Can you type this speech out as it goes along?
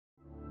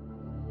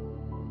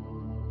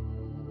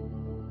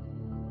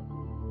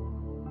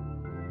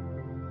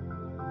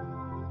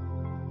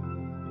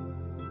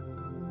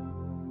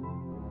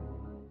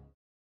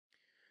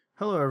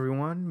Hello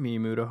everyone, me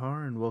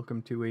Mudahar, and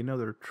welcome to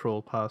another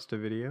Troll Pasta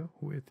video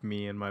with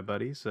me and my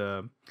buddies.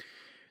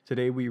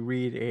 Today we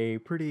read a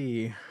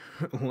pretty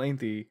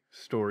lengthy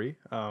story,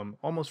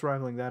 almost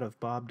rivaling that of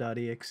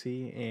Bob.exe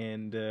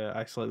and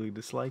I Slightly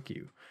Dislike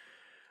You.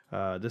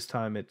 This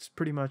time it's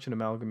pretty much an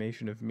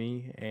amalgamation of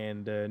me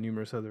and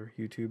numerous other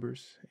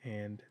YouTubers,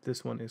 and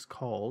this one is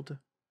called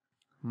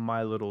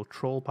My Little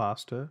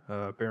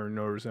Trollpasta, bearing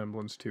no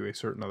resemblance to a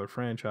certain other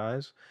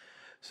franchise.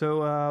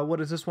 So, what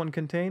does this one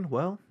contain?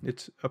 Well,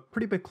 it's a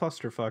pretty big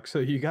clusterfuck, so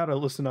you gotta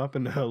listen up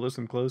and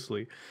listen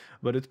closely.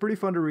 But it's pretty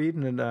fun to read,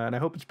 and I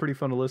hope it's pretty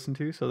fun to listen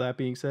to. So, that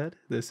being said,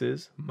 this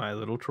is My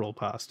Little Troll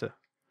Pasta.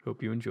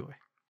 Hope you enjoy.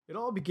 It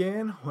all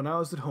began when I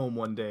was at home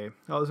one day.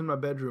 I was in my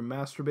bedroom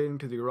masturbating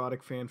to the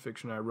erotic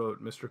fanfiction I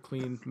wrote. Mr.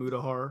 Clean,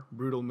 Mudahar,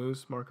 Brutal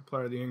Moose,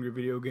 Markiplier the Angry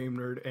Video Game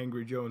Nerd,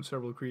 Angry Joe, and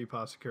several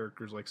creepypasta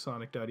characters like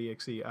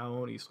Sonic.exe,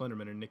 Aoni,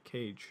 Slenderman, and Nick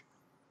Cage.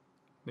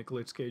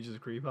 Nicolas Cage is a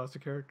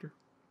creepypasta character?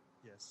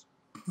 Yes.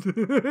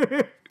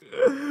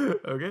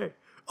 Okay.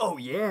 Oh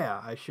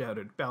yeah, I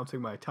shouted, bouncing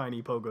my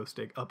tiny pogo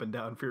stick up and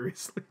down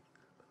furiously.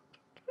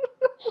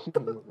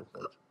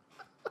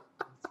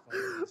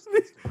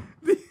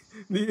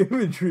 the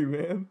imagery,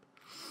 man.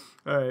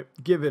 Alright,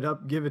 give it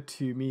up, give it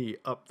to me,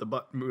 up the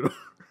butt, Moodle.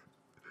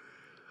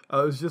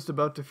 I was just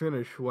about to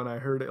finish when I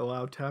heard a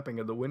loud tapping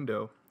at the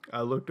window.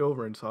 I looked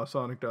over and saw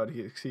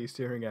Sonic.exe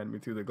staring at me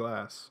through the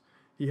glass.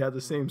 He had the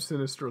same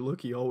sinister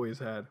look he always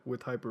had,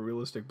 with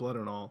hyper-realistic blood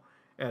and all.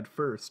 At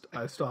first,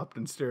 I stopped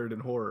and stared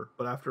in horror,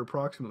 but after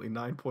approximately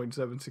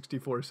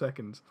 9.764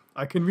 seconds,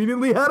 I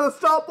conveniently had a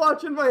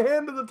stopwatch in my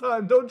hand at the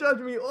time. Don't judge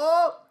me.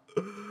 Oh!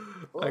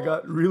 I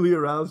got really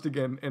aroused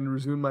again and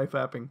resumed my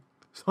fapping.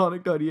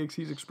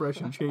 Sonic.exe's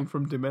expression changed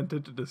from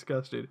demented to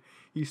disgusted.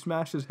 He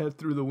smashed his head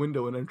through the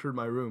window and entered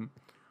my room.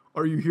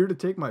 Are you here to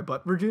take my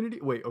butt virginity?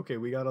 Wait, okay,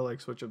 we gotta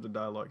switch up the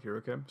dialogue here,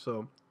 okay?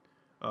 So,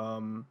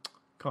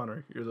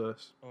 Connor, you're the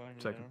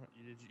second.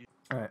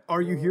 Alright,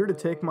 are you here to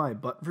take my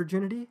butt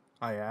virginity?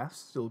 I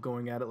asked, still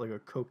going at it like a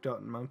coked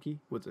out monkey.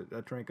 Was it?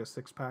 I drank a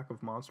 6-pack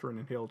of Monster and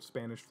inhaled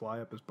Spanish fly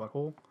up his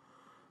butthole.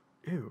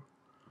 Ew.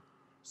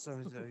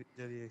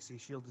 Sonic.exe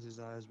shielded his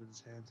eyes with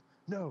his hands.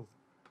 No!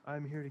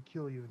 I'm here to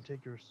kill you and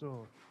take your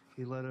soul.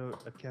 He let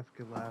out a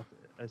Kefka laugh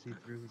as he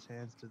threw his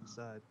hands to the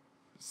side.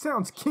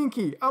 Sounds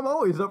kinky! I'm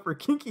always up for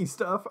kinky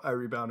stuff, I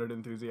rebounded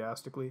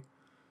enthusiastically.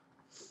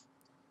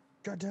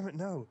 God damn it,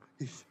 no!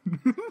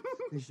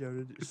 He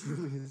shouted,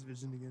 shielding his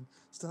vision again.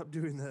 Stop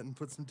doing that and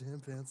put some damn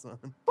pants on.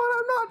 But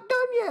I'm not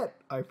done yet!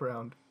 I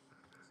frowned.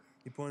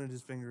 He pointed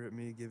his finger at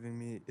me, giving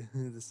me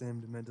the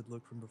same demented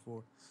look from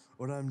before.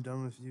 When I'm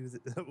done with you,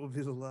 that will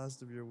be the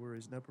last of your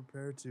worries. Now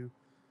prepare to...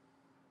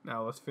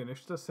 Now let's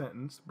finish the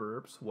sentence.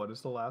 Burps. What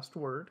is the last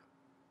word?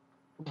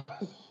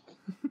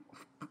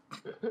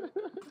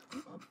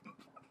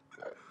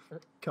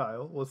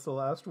 Kyle, what's the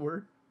last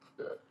word?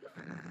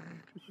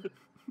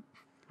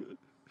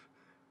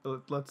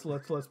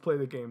 Let's play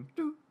the game.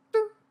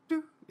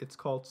 It's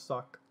called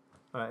Suck.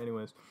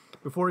 Anyways,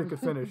 before he could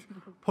finish,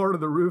 part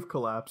of the roof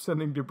collapsed,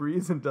 sending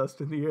debris and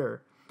dust in the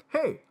air.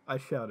 Hey! I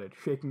shouted,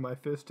 shaking my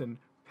fist and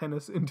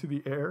penis into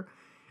the air.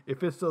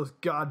 If it's those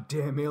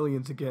goddamn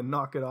aliens again,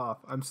 knock it off.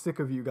 I'm sick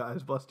of you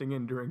guys busting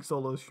in during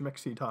solo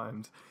schmexy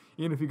times.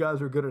 Even if you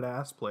guys are good at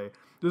ass play.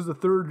 This is the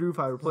third roof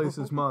I replaced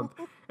this month,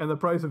 and the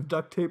price of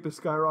duct tape is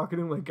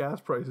skyrocketing like gas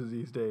prices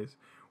these days.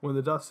 When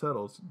the dust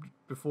settles,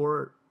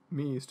 before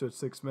me stood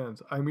 6 men.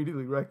 I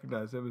immediately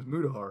recognized them as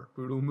Mudahar,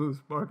 Brutal Moose,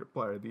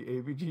 Markiplier, the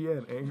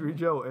AVGN, Angry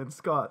Joe, and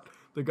Scott,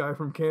 the guy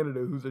from Canada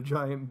who's a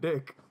giant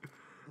dick.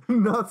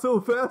 Not so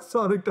fast,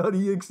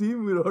 Sonic.exe,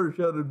 Mudahar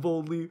shouted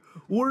boldly.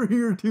 We're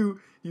here to...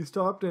 He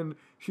stopped and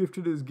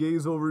shifted his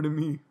gaze over to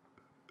me,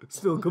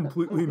 still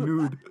completely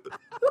nude.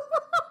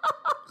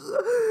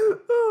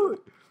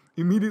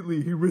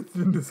 Immediately, he writhed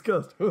in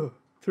disgust,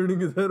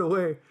 turning his head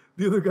away.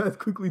 The other guys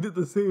quickly did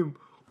the same.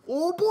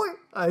 Oh boy,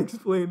 I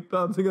explained,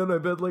 bouncing on my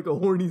bed like a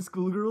horny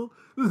schoolgirl.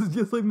 This is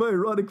just like my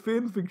erotic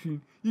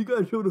fanfiction. You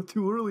guys showed up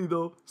too early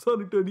though.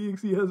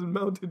 Sonic.exe hasn't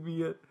mounted me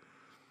yet.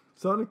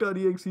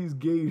 Sonic.exe's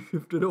gaze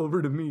shifted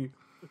over to me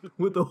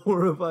with a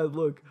horrified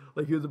look,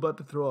 like he was about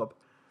to throw up.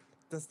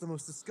 That's the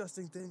most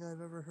disgusting thing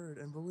I've ever heard,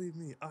 and believe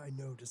me, I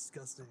know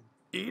disgusting.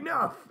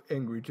 Enough!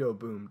 Angry Joe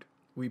boomed.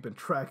 We've been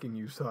tracking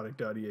you,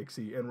 Sonic.exe,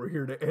 and we're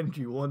here to end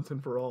you once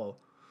and for all.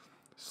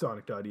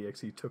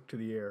 Sonic.exe took to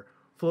the air,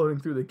 floating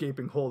through the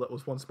gaping hole that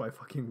was once my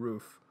fucking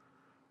roof.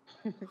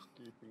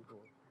 Gaping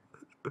hole.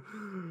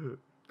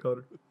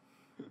 Cutter.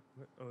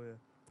 Oh yeah,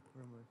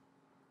 where am I?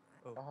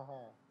 Oh.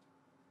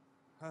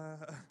 Ha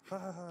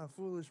ha ha,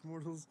 foolish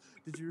mortals,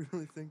 did you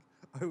really think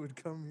I would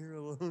come here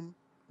alone?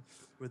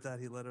 With that,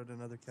 he let out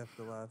another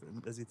Kefka laugh,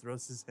 and as he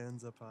thrust his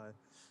hands up high,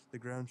 the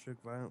ground shook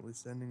violently,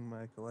 sending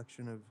my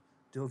collection of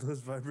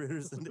dildos,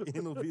 vibrators, and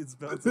anal beads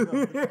bouncing off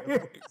the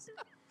floors.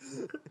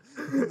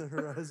 On the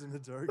horizon, a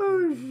dark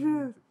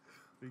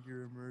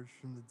figure emerged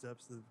from the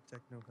depths of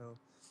techno hell.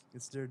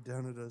 It stared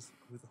down at us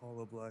with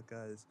hollow black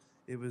eyes.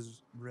 It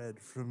was red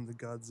from the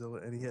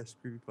Godzilla NES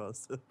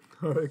creepypasta.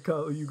 Alright,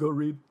 Kyle, you go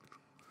read.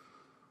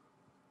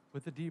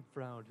 With a deep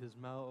frown, his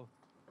mouth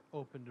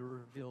open to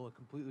reveal a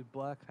completely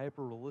black,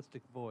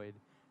 hyper-realistic void.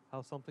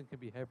 How something can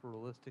be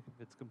hyper-realistic if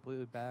it's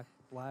completely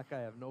black, I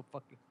have no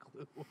fucking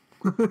clue.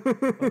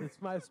 But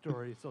it's my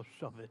story, so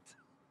shove it.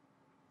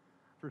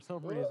 For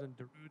some reason,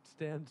 Darude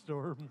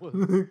Sandstorm was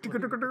playing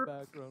in the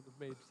background. It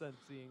made sense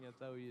seeing as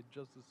how he had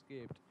just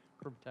escaped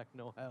from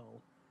techno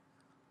hell.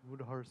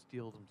 Mudahar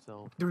steeled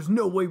himself. There's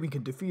no way we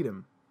can defeat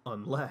him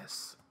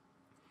unless...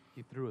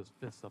 He threw his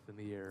fists up in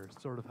the air,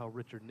 sort of how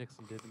Richard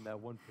Nixon did in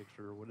that one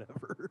picture or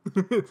whatever.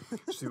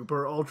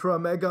 Super Ultra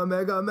Mega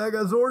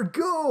Megazord,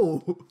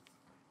 go!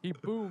 He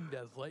boomed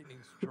as lightning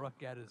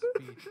struck at his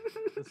feet.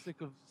 The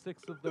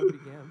six of them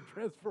began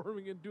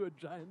transforming into a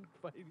giant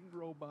fighting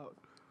robot,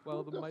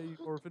 while the mighty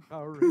Orphan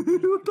Power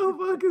Rangers... What the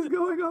fuck is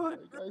going on?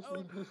 I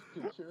see this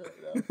picture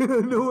right now.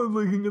 No, I'm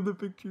looking at the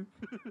picture.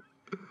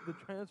 The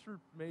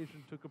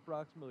transformation took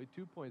approximately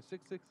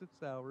 2.666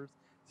 hours,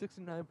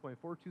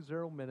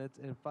 69.420 minutes,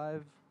 and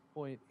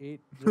 5.8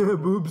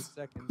 Boobs.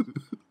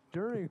 seconds,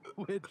 during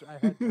which I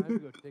had time to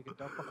go take a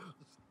dump on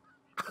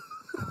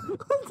What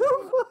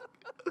the fuck?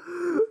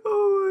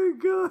 Oh my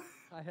god.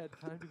 I had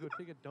time to go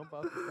take a dump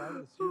out the side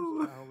of the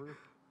Sears Tower,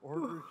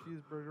 order a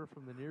cheeseburger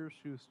from the nearest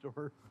shoe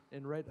store,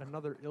 and write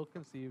another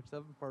ill-conceived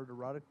 7-part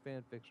erotic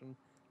fan fiction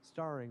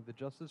starring the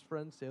Justice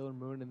Friend, Sailor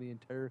Moon, and the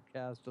entire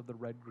cast of the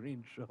Red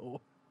Green Show.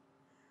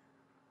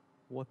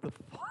 What the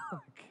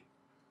fuck?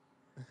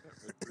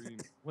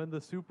 When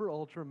the Super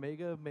Ultra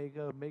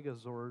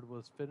Megazord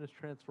was finished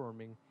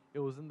transforming, it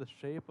was in the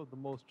shape of the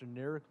most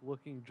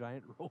generic-looking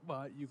giant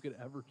robot you could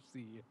ever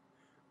see.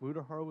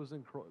 Mudahar was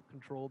in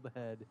control of the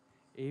head,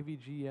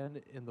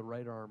 AVGN in the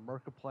right arm,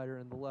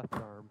 Markiplier in the left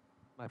arm,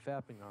 my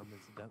fapping arm,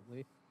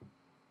 incidentally.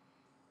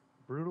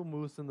 Brutal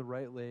Moose in the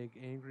right leg,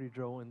 Angry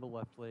Joe in the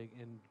left leg,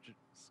 and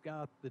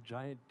Scott the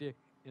giant dick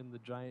in the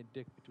giant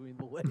dick between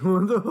the legs.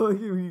 What the fuck?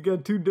 You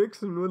got 2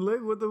 dicks in one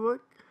leg? What the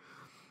fuck?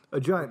 A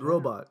giant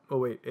robot. Oh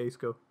wait, Ace,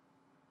 go.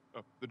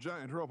 Oh, the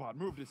giant robot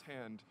moved his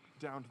hand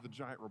down to the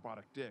giant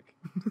robotic dick.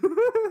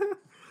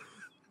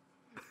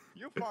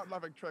 You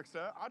fart-loving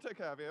trickster, I'll take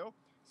care of you.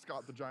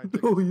 Scott the giant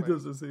dick. Oh, he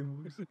exclaimed. does the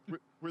same voice.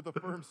 With a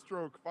firm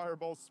stroke,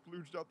 Fireball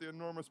splooged out the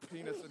enormous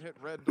penis and hit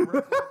Red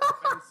directly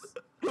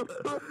in the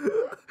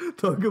face.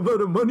 Talk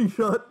about a money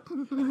shot.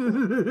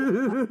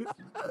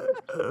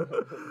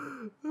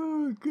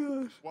 Oh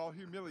gosh. While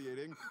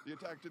humiliating, the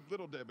attack did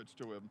little damage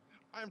to him.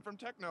 I'm from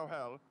Techno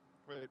Hell.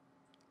 Wait,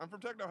 I'm from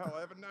Techno Hell.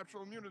 I have a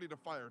natural immunity to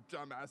fire,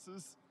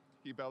 dumbasses.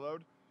 He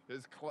bellowed.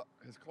 His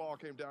claw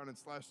came down and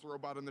slashed the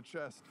robot in the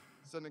chest,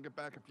 sending it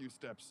back a few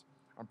steps.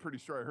 I'm pretty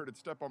sure I heard it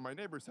step on my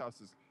neighbors'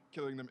 houses,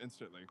 killing them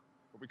instantly.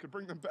 But we could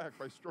bring them back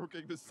by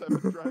stroking the 7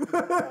 dragons.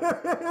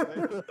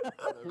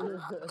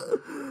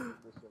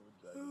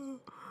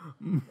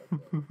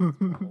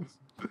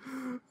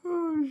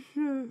 Oh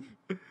shit.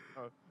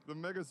 The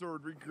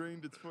Megazord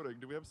regained its footing.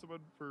 Do we have someone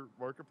for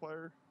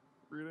Markiplier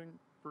reading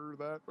for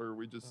that? Or are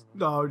we just...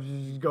 No,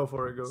 just go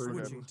for it. Go for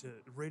it. Switching to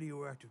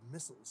radioactive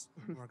missiles,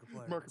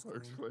 Markiplier Markiplier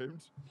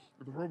exclaimed.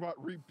 The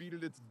robot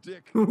repeated its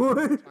dick.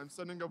 What? I'm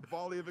sending a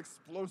volley of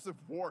explosive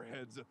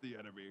warheads at the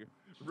enemy.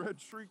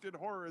 Red shrieked in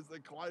horror as they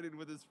collided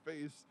with his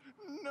face.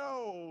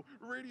 No!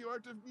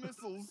 Radioactive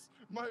missiles!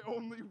 My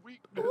only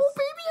weakness! Oh,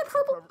 baby, in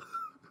trouble!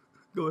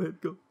 Go ahead,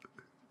 go.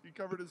 He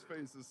covered his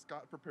face as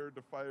Scott prepared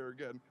to fire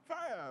again.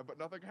 Fire! But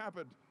nothing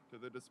happened. To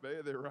their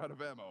dismay, they were out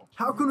of ammo.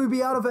 How can we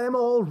be out of ammo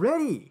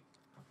already?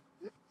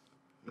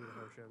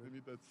 They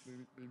need those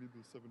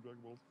 7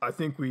 Dragon Balls. I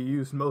think we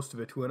used most of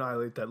it to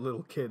annihilate that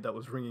little kid that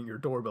was ringing your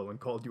doorbell and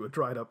called you a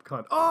dried up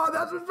cunt. Oh,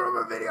 that's what's from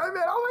a video I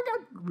made. Oh my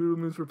god. Brutal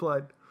Moose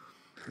replied,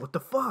 what the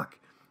fuck?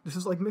 This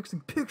is like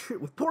mixing pig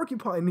shit with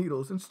porcupine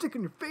needles and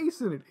sticking your face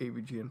in it,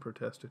 AVGN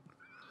protested.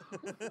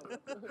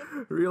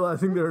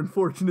 Realizing their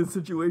unfortunate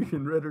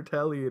situation, Red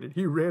retaliated.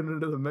 He ran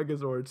into the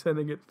Megazord,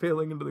 sending it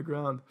failing into the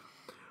ground.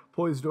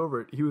 Poised over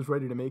it, he was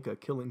ready to make a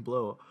killing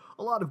blow.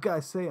 A lot of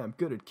guys say I'm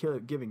good at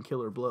giving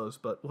killer blows,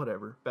 but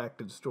whatever. Back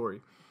to the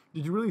story.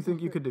 Did you really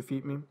think you could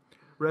defeat me?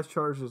 Rest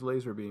charged his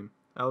laser beam.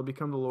 I will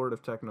become the Lord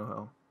of Techno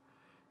Hell.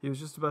 He was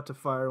just about to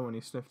fire when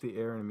he sniffed the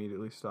air and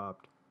immediately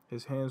stopped.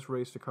 His hands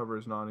raced to cover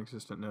his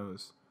non-existent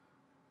nose.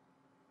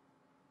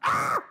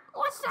 Ah!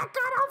 What's that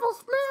god-awful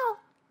smell?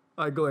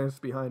 I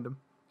glanced behind him,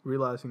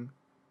 realizing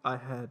I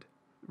had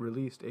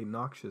released a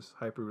noxious,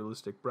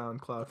 hyper-realistic brown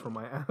cloud from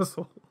my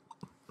asshole.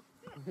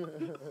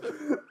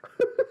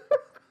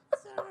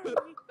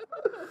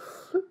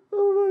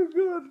 Oh my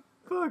god.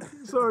 Fuck.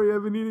 Sorry,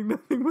 I've been eating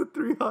nothing but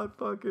 3 Hot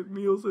Pocket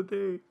meals a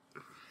day.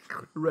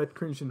 Red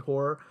cringed in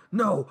horror.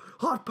 No!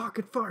 Hot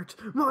Pocket farts!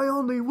 My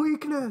only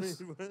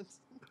weakness!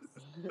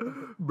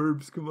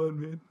 Burbs, come on,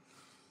 man.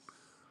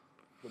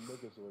 The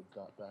Megazord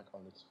got back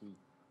on its feet.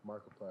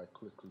 Markiplier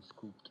quickly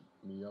scooped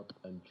me up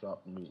and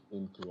dropped me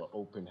into an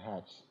open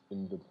hatch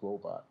in the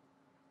robot,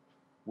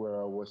 where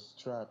I was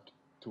strapped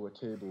to a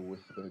table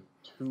with the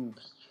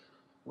tubes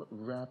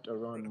wrapped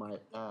around my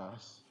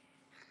ass.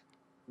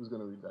 Who's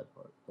gonna read that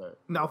part? Sorry.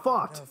 Now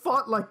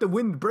fought like the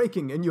wind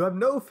breaking, and you have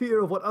no fear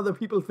of what other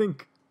people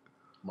think.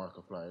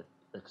 Markiplier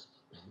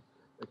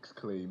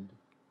exclaimed.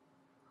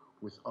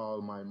 with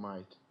all my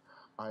might.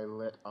 I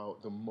let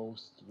out the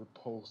most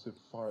repulsive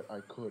fart I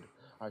could.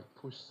 I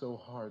pushed so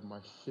hard my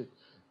shit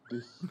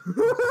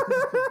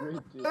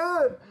disintegrated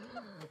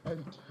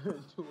and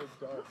turned to a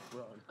dark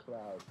brown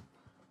cloud.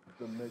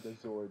 The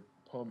Megazord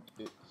pumped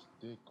its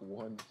dick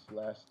once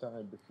last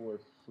time before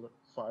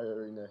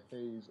firing a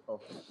haze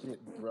of shit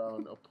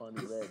brown upon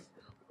red.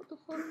 What the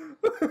fuck?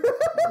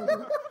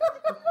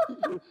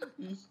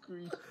 He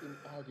screeched in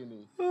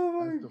agony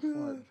as the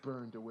fart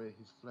burned away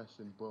his flesh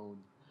and bone.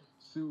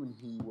 Soon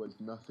he was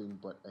nothing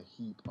but a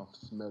heap of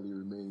smelly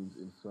remains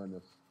in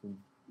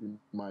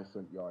my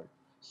front yard.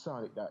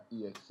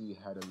 Sonic.exe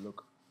had a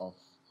look of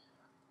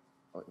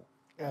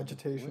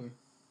Agitation.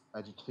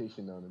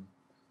 Agitation on him.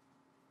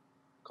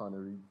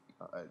 Connery,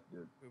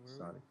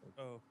 Sonic.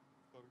 Oh.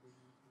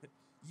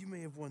 You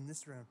may have won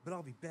this round, but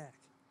I'll be back.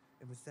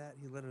 And with that,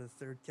 he let out a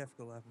third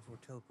Kefka laugh before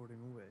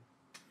teleporting away.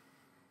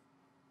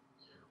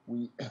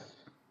 We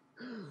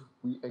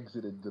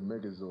exited the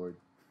Megazord.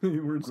 They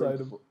were inside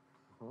him.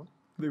 Huh?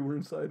 They were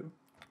inside him.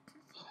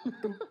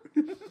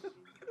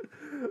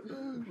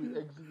 We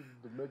exited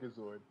the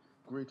Megazord,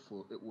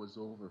 grateful it was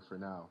over for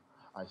now.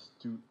 I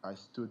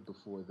stood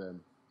before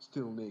them,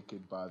 still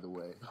naked, by the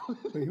way.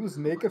 Wait, he was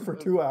naked for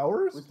 2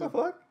 hours? What the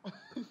fuck?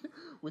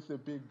 With a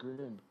big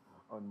grin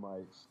on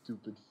my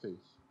stupid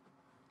face.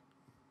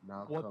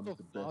 Now What comes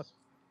the the fuck? best.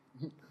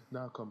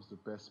 Now comes the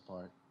best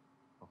part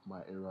of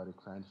my erotic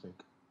fanfic.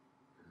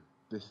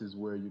 This is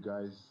where you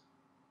guys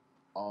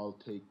all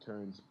take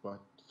turns butt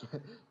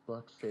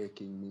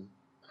faking me.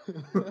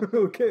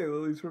 Okay,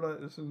 well, at least we're not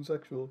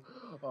sexual.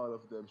 All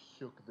of them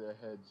shook their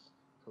heads,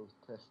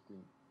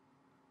 protesting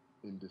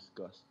in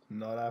disgust.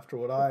 Not after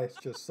what I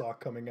just saw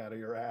coming out of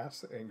your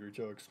ass, Angry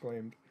Joe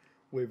exclaimed,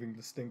 waving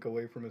the stink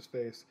away from his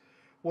face.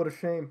 What a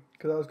shame,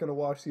 because I was going to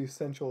watch the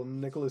essential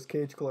Nicolas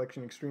Cage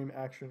Collection Extreme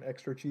Action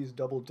Extra Cheese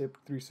Double Dip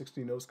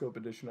 360 No Scope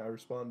Edition, I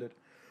responded,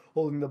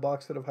 holding the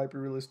box set of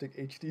hyper-realistic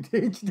HD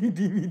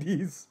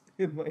DVDs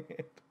in my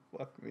hand.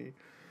 Fuck me.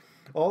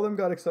 All of them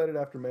got excited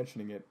after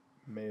mentioning it.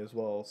 May as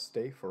well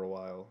stay for a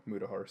while,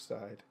 Mudahar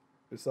sighed.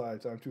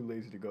 Besides, I'm too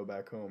lazy to go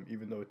back home,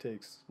 even though it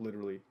takes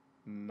literally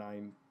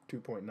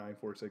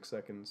 2.946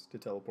 seconds to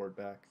teleport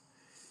back.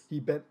 He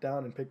bent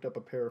down and picked up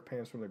a pair of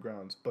pants from the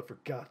grounds, but for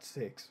God's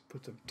sakes,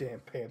 put some damn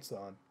pants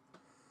on.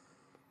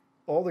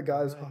 All the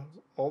guys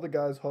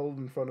huddled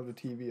in front of the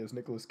TV as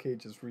Nicolas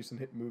Cage's recent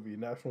hit movie,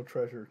 National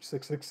Treasure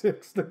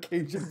 666, The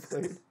Cajun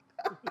played.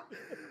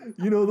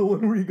 You know, the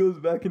one where he goes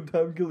back in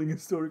time killing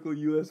historical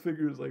U.S.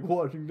 figures like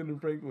Washington and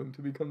Franklin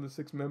to become the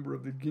 6th member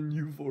of the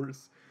Ginyu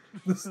Force.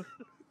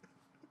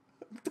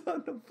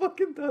 I'm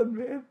fucking done,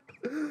 man.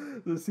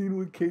 The scene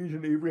with Cage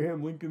and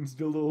Abraham Lincoln's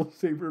dildo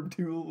saber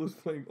duel was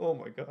playing. Oh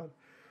my god.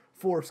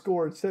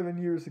 7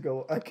 years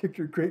ago, I kicked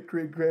your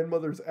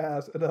great-great-grandmother's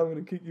ass, and I'm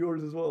gonna kick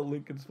yours as well,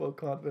 Lincoln spoke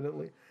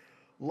confidently.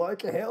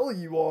 Like hell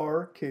you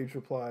are, Cage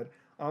replied.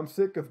 I'm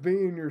sick of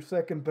being your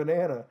second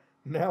banana.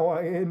 Now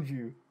I end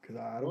you, because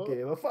I don't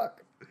give a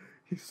fuck.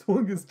 He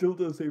swung his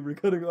dildo saber,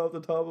 cutting off the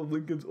top of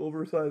Lincoln's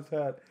oversized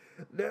hat.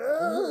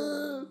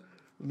 No!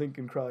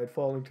 Lincoln cried,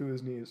 falling to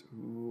his knees.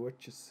 Ooh,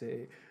 what you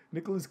say?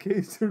 Nicolas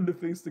Cage turned to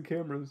face the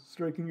camera,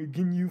 striking a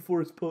Ginyu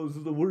Force pose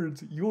with the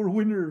words, "Your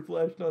winner,"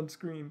 flashed on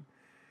screen.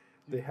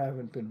 They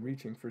haven't been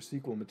reaching for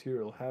sequel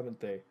material, haven't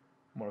they?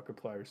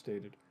 Markiplier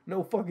stated.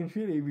 No fucking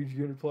shit,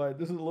 AVG replied.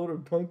 This is a load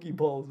of donkey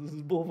balls. This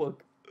is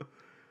bullfuck.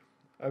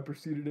 I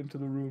proceeded into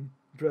the room,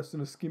 dressed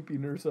in a skimpy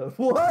nurse outfit.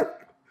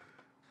 What?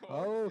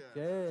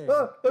 Okay.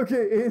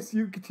 Okay,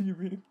 ASU, continue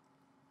reading.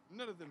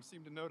 None of them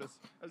seemed to notice,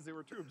 as they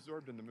were too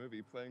absorbed in the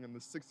movie, playing on the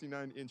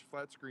 69-inch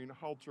flat-screen,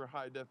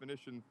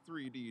 ultra-high-definition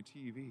 3D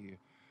TV.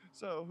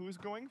 So, who's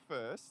going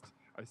first?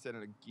 I said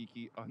in a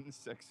geeky,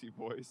 unsexy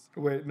voice.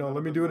 Wait, no,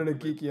 let me do it in a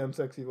geeky,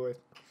 unsexy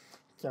voice.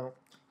 So,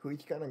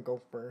 who's gonna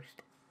go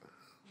first?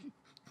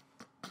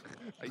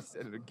 I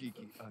said in a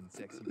geeky,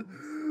 unsexy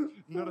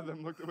voice. None of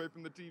them looked away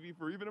from the TV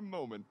for even a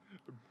moment.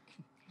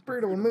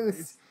 Brutal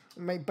Moose,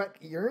 my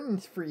butt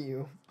yearns for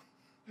you.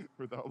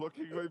 Without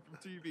looking away from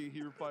TV,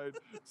 he replied,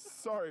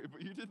 "Sorry,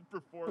 but you didn't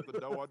perform the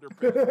no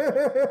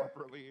underpants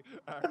properly."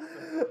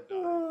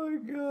 Oh my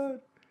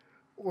god.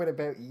 What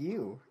about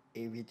you,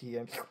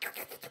 AVGM?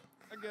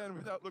 Again,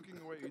 without looking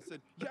away, he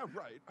said, "Yeah,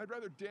 right. I'd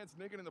rather dance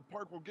naked in the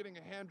park while getting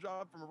a hand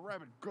job from a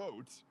rabid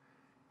goat."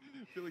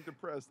 Feeling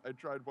depressed, I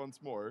tried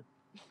once more.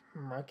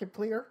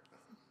 Markiplier?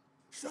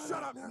 Shut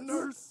up,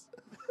 nurse!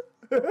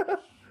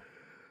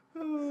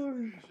 Oh,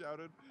 He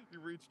shouted. He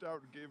reached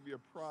out and gave me a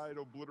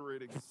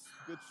pride-obliterating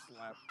spit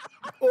slap.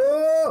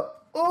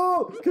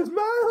 because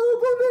my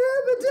hope of the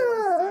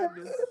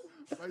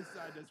avatar! My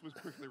sadness was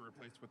quickly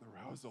replaced with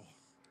arousal.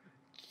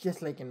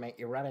 Just like in my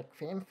erotic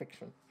fan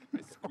fiction.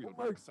 I squealed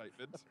with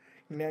excitement.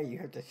 Now you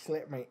have to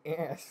slap my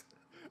ass.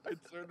 I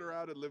turned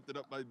around and lifted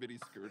up my mini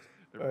skirt.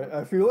 Alright,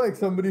 I feel like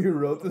somebody who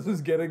wrote this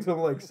is getting some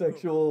like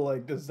sexual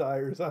like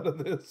desires out of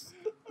this.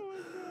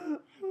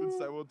 And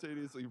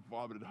simultaneously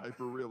vomited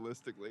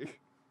hyper-realistically.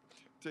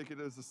 Take it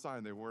as a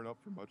sign they weren't up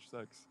for much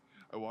sex.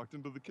 I walked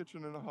into the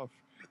kitchen in a huff.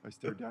 I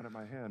stared down at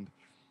my hand.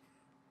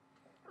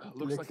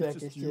 Looks like it's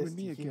just you and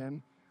me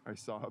again. I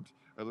sobbed.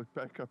 I looked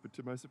back up and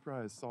to my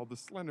surprise saw the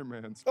Slender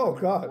Man standing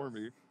before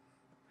me.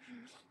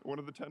 One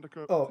of the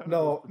tentacles. Oh,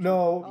 no,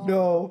 no, Oh,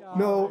 no, God.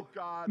 no, Oh,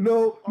 God.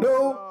 no,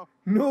 Oh,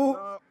 no,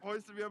 no.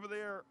 hoisted me up in the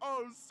air.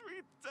 Oh,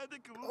 sweet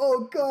tentacles.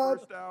 Oh, I God.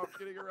 burst out,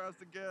 getting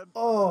aroused again.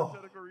 Oh. The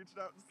tentacle reached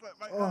out and slapped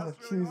my Oh, ass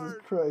really Jesus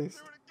hard. Christ.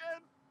 Do it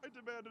again, I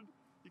demanded.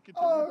 He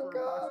continued Oh, for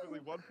God. approximately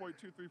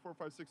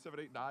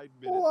 1.2345678 minutes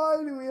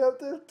Why do we have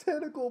to have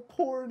tentacle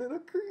porn in a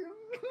cream?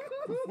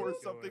 before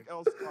Keep something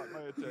going. else caught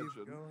my attention.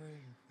 Keep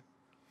going.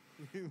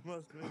 You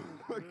must make it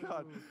Oh my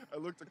God! through. I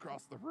looked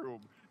across the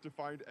room to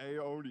find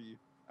Aoni.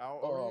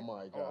 Oh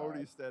my God.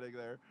 Aoni standing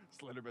there.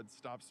 Slenderman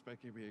stopped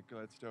spanking me and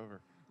glanced over,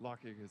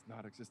 locking his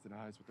non-existent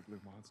eyes with the blue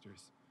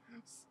monsters.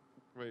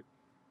 Wait.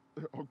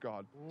 Oh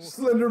God.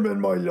 Slenderman,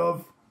 my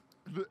love.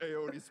 The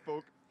Aoni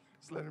spoke.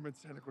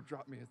 Slenderman's tentacle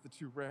dropped me as the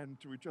two ran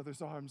into each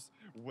other's arms.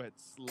 Wet,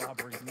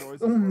 slobbering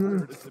noises were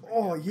heard as they began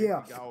Oh, yeah.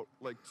 making out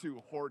like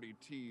two horny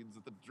teens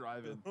at the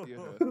drive-in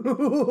theater.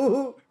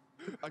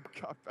 I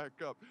got back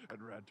up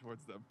and ran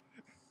towards them.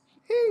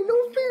 Hey, no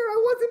fair,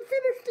 I wasn't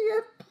finished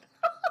yet.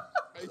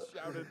 I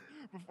shouted.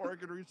 Before I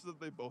could reach them,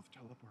 they both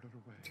teleported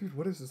away. Dude,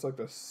 what is this, like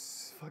the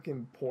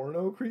fucking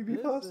porno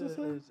creepypasta This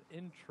thing? is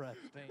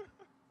interesting.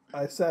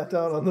 I sat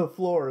down on the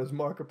floor as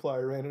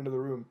Markiplier ran into the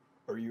room.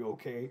 Are you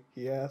okay?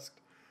 He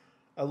asked.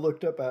 I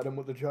looked up at him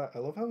with a giant... I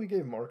love how we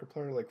gave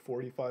Markiplier like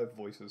 45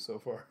 voices so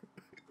far.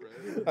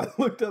 Right? I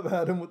looked up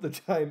at him with a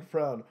giant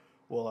frown.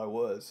 Well, I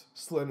was.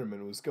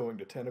 Slenderman was going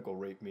to tentacle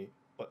rape me,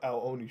 but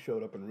Aoni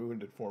showed up and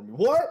ruined it for me.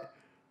 What?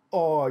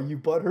 Oh, you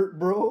butthurt,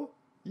 bro?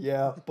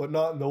 Yeah, but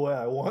not in the way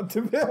I want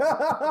to be.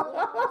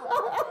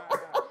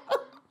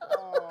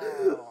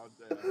 Oh,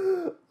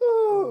 damn.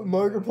 Oh,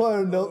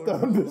 Markiplier knelt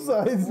down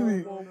beside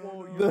me.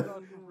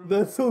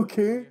 That's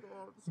okay,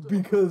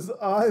 because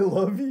I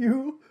love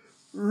you.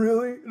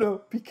 Really?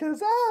 No,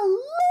 because I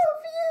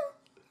love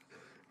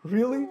you.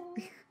 Really?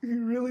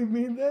 You really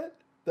mean that?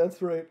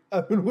 That's right.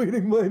 I've been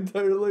waiting my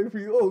entire life for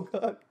you. Oh,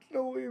 God.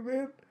 No way,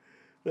 man.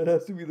 That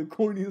has to be the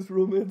corniest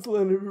romance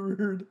line I've ever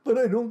heard. But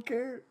I don't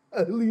care.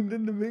 I leaned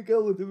in to make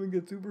out with him and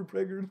get super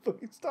pregnant.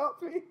 Fucking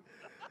stop me.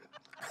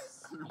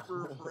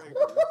 Super fragrance.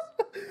 Oh,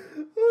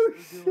 We're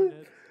doing shit.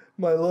 it.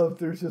 My love,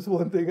 there's just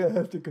one thing I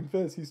have to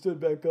confess. He stood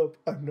back up.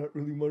 I'm not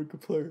really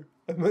Markiplier.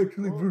 I'm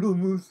actually Brutal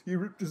Moose. He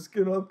ripped his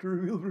skin off to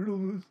reveal Brutal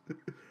Moose.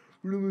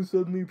 Brutal Moose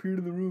suddenly appeared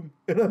in the room.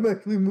 And I'm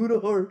actually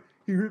Mudahar.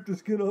 He ripped his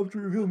skin off to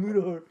reveal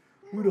Mudahar.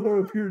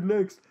 Mudahar appeared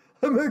next.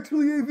 I'm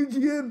actually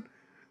AVGN.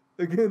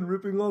 Again,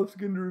 ripping off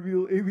skin to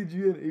reveal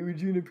AVGN.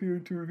 AVGN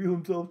appeared to reveal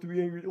himself to be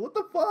angry. What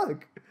the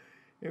fuck?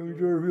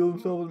 AVGN revealed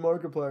himself as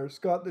Markiplier.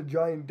 Scott the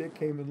Giant Dick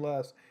came in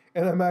last.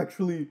 And I'm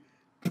actually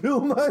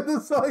Bill Nye the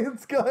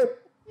Science Guy.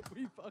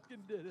 We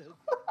fucking did it.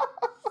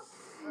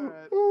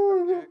 Alright.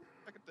 Oh, Okay.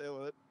 I can deal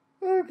with it.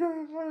 Okay,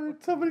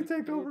 alright. Somebody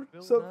take over.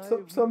 Bill Nye,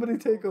 Somebody we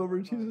take don't over.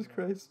 know Jesus that.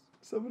 Christ.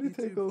 Somebody He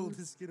take too over. pulled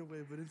his skin away,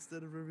 but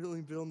instead of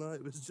revealing Bill Nye,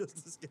 it was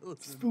just a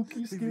skeleton. Spooky,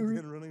 He scary.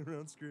 began running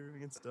around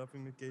screaming and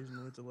stopping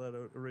occasionally to let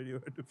out a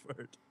radioactive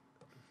fart.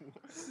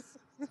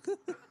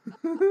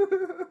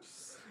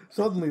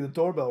 Suddenly, the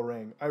doorbell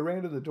rang. I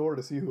ran to the door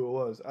to see who it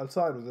was.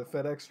 Outside was a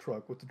FedEx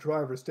truck with the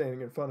driver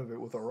standing in front of it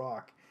with a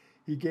rock.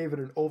 He gave it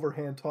an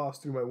overhand toss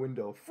through my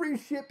window. Free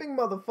shipping,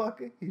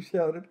 motherfucker, he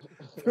shouted,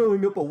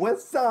 throwing up a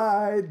West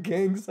Side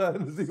gang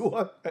sign as he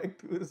walked back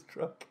to his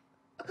truck.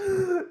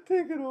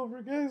 Take it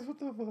over, guys. What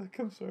the fuck?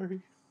 I'm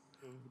sorry.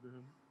 Oh,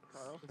 damn.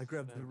 Kyle? I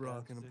grabbed the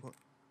rock and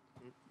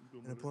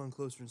Fantastic. upon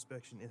closer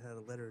inspection, it had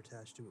a letter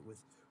attached to it with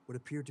what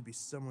appeared to be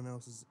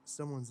someone's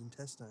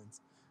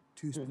intestines.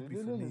 Too spooky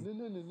for me.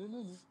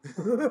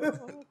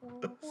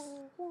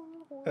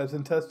 Has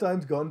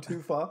intestines gone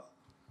too far?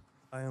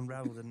 I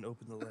unraveled it and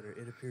opened the letter.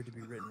 It appeared to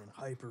be written in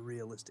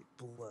hyper-realistic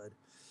blood.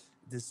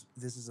 This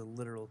is a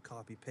literal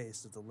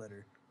copy-paste of the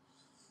letter.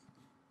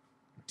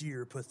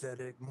 Dear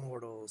pathetic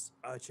mortals,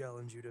 I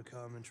challenge you to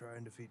come and try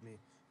and defeat me.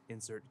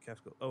 Insert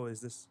capital. Oh,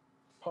 is this?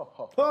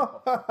 Oh,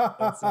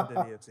 it's signed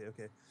NEFC.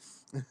 Okay.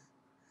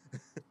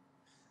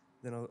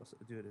 Then I'll also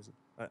do it as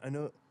I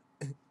know.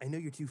 I know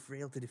you're too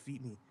frail to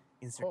defeat me.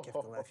 Insert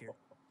capital laugh here.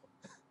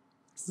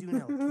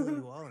 Soon I'll kill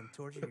you all and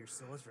torture your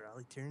souls for all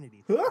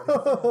eternity.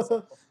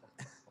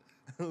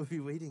 I'll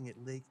be waiting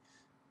at Lake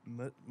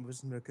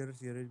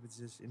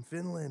Musnakartjärvi in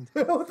Finland.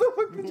 What the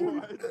fuck did you...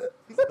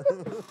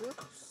 What?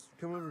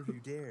 Come over if you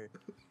dare.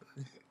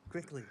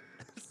 Quickly.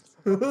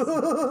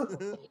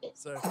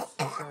 Sorry.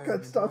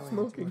 God, stop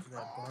smoking.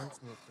 That barn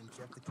smoke from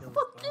Jeff the Killer's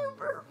Fuck you,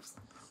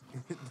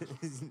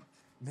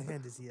 barn,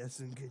 man, does he have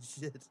some good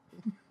shit.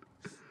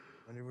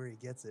 Wonder where he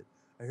gets it.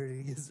 I heard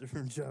he gets it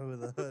from Jabba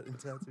the Hutt and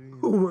Tatooine.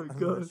 Oh my I'm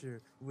God. not sure.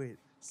 Wait,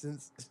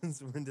 since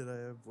when did I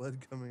have blood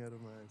coming out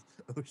of my eyes?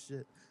 Oh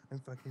shit, I'm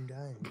fucking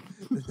dying.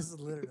 This is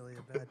literally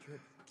a bad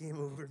trip. Game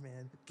over,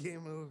 man.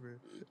 Game over.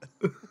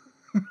 He's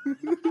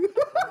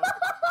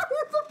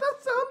the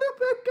best sound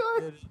effect guy.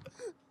 Did-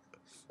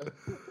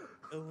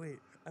 Oh wait,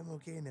 I I'm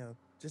okay now.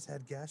 Just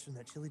had gas from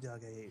that chili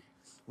dog I ate.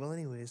 Well,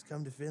 anyways,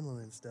 come to Finland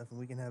and stuff, and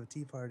we can have a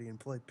tea party and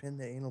pin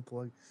the anal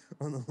plug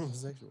on the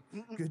homosexual.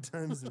 Good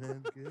times,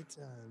 man. Good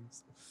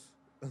times.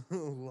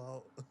 Oh,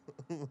 wow.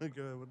 Oh my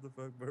god, what the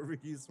fuck?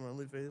 Barbecue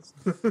smiley face?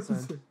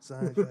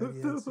 Sonic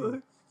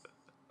IDXC.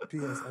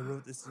 P.S. I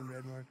wrote this in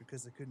red marker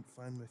because I couldn't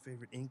find my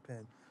favorite ink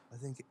pen. I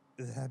think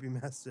the Happy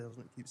Mask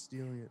salesman keeps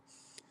stealing it.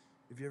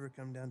 If you ever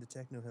come down to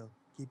Techno Hill,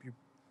 keep your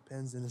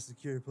pens in a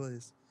secure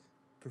place,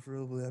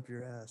 preferably up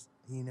your ass.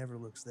 He never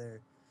looks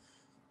there.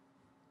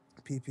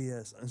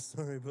 P.P.S. I'm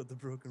sorry about the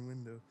broken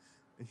window.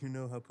 You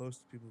know how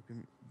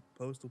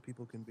postal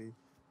people can be.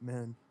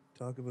 Man,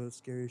 talk about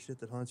scary shit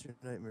that haunts your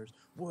nightmares.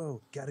 Whoa,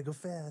 gotta go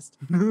fast.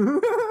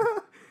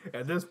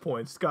 At this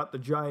point, Scott the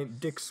Giant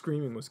Dick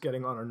Screaming was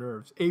getting on our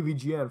nerves.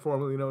 AVGN,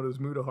 formerly known as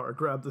Mudahar,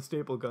 grabbed the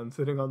staple gun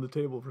sitting on the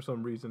table for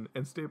some reason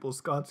and stapled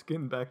Scott's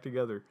skin back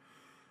together.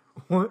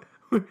 What?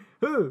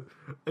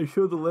 I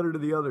showed the letter to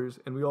the others,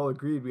 and we all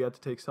agreed we had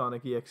to take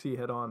Sonic EXE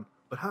head on.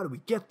 But how do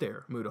we get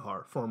there?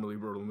 Mudahar, formerly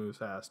Brutal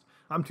Moose, asked.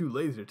 I'm too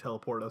lazy to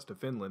teleport us to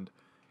Finland,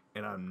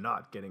 and I'm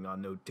not getting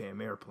on no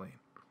damn airplane.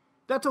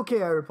 That's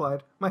okay, I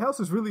replied. My house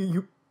is really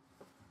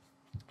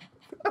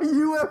a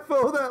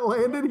UFO that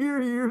landed here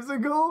years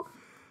ago?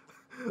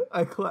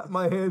 I clapped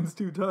my hands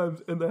 2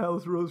 times, and the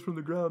house rose from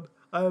the ground.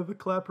 I have a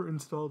clapper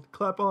installed.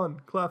 Clap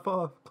on, clap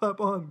off, clap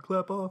on,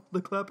 clap off,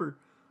 the clapper.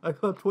 I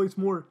clapped twice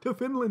more. To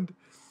Finland!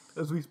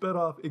 As we sped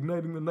off,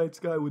 igniting the night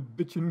sky with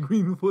bitchin'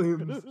 green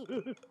flames.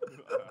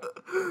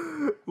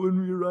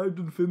 When we arrived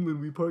in Finland,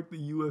 we parked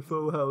the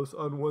UFO house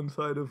on one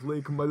side of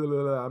Lake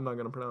Malala. I'm not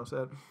going to pronounce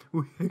that.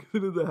 We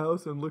exited the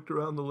house and looked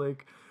around the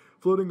lake.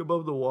 Floating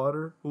above the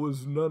water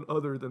was none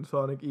other than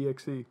Sonic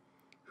EXE,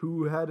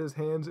 who had his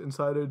hands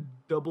inside a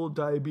double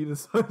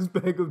diabetes-sized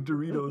bag of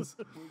Doritos.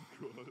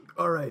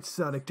 Alright,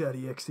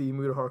 Sonic.exe,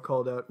 Mudahar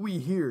called out.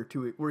 We're here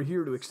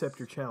to accept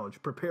your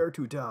challenge. Prepare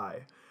to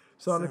die.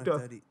 Sonic.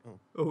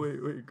 Oh,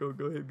 wait, go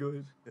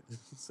ahead.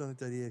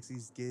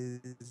 Sonic.exe's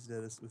gazed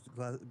at us with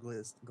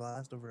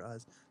glassed over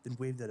eyes, then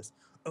waved at us.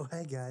 Oh,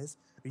 hi guys,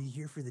 are you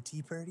here for the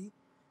tea party?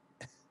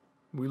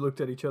 We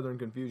looked at each other in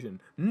confusion.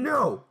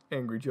 No!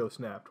 Angry Joe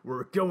snapped.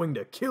 We're going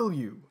to kill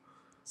you!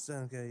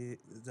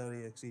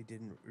 Sonic.exe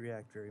didn't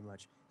react very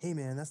much. Hey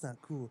man, that's not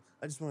cool.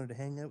 I just wanted to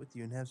hang out with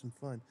you and have some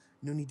fun.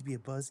 No need to be a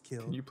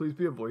buzzkill. Can you please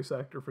be a voice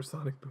actor for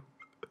Sonic Boom?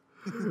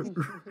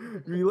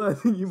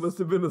 Realizing he must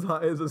have been as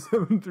high as a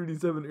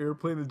 737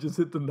 airplane that just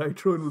hit the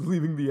nitro and was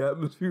leaving the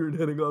atmosphere and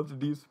heading off to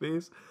deep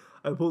space,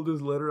 I pulled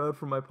his letter out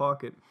from my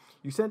pocket.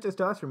 You sent this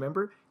to us,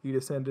 remember? He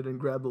descended and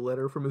grabbed the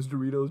letter from his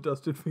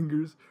Doritos-dusted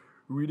fingers.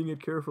 Reading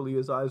it carefully,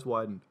 his eyes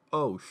widened.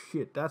 Oh,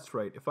 shit, that's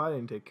right. If I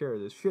didn't take care of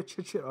this. Shit.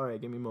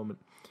 Alright, give me a moment.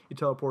 He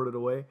teleported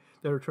away,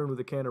 then returned with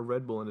a can of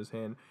Red Bull in his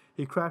hand.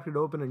 He cracked it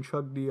open and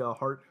chugged the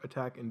heart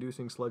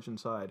attack-inducing sludge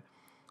inside.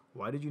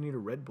 Why did you need a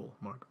Red Bull?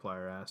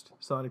 Markiplier asked.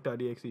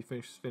 Sonic.exe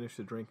finished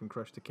the drink and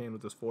crushed the can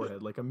with his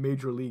forehead like a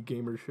Major League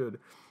gamer should.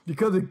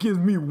 Because it gives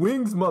me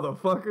wings,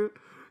 motherfucker!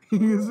 He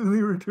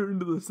instantly returned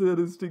to the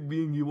sadistic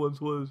being he once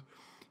was.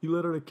 He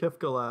let out a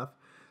Kefka laugh.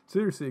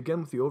 Seriously,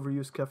 again with the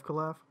overused Kefka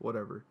laugh?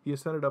 Whatever. He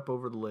ascended up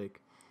over the lake.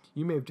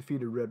 You may have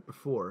defeated Red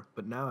before,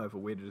 but now I have a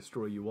way to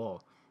destroy you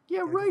all.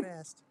 Yeah, right.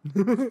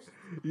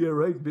 Yeah,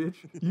 right, bitch.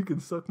 You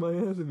can suck my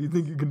ass if you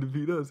think you can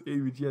defeat us,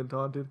 AVGN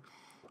taunted.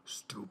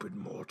 Stupid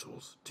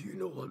mortals, do you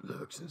know what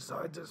lurks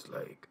inside this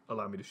lake?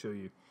 Allow me to show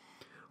you.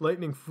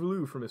 Lightning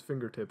flew from his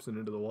fingertips and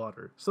into the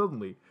water.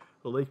 Suddenly,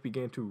 the lake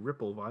began to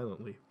ripple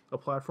violently. A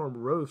platform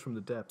rose from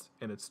the depths,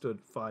 and it stood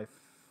 5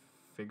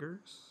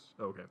 figures?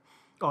 Okay.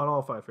 On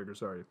all 5 figures,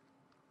 sorry.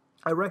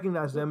 I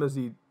recognized them as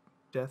the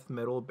death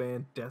metal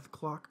band Death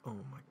Clock. Oh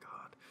my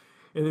god.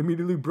 And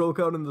immediately broke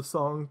out in the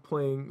song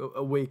playing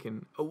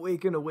Awaken.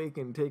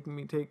 Awaken, take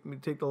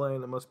the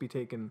land that must be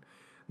taken.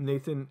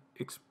 Nathan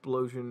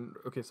Explosion.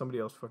 Okay, somebody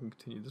else fucking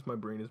continue. My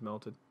brain is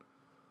melted.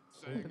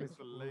 Saying as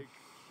the lake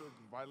shook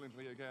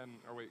violently again.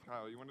 Oh wait,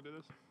 Kyle, you want to do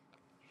this?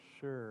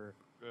 Sure.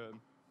 Good.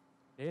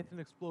 Nathan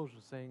Explosion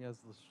saying as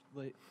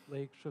the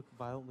lake shook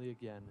violently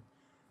again.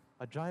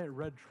 A giant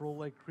red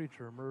troll-like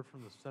creature emerged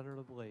from the center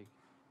of the lake.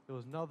 It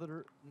was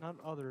none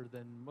other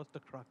than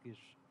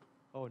Mustakrakish.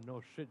 Oh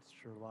no shit,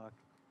 Sherlock.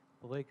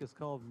 The lake is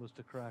called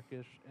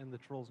Mustakrakish, and the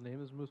troll's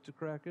name is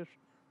Mustakrakish.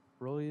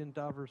 Brilliant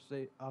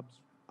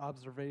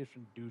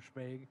observation,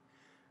 douchebag.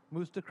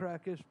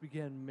 Mustakrakish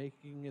began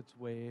making its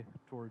way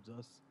towards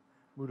us.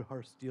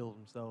 Mudahar steeled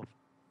himself.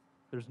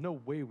 There's no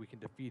way we can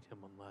defeat him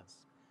unless.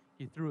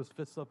 He threw his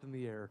fists up in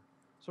the air,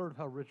 sort of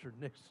how Richard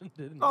Nixon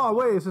did. Oh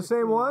wait, it's the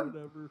same one?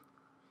 Whatever.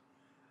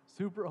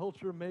 Super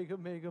Ultra Mega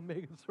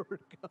Sword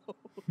Go.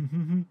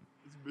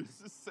 It's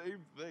the same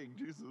thing,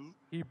 Jesus.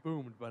 He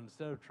boomed, but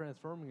instead of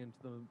transforming into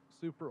the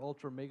Super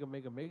Ultra Mega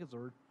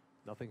Megazord,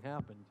 nothing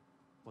happened.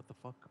 What the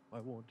fuck? Why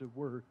won't it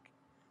work?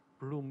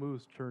 Brutal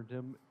Moose turned to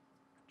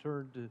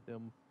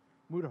him.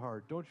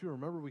 Mudahar, don't you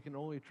remember we can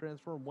only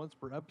transform once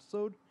per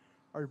episode?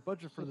 Our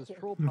budget for this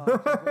troll pop is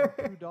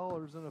only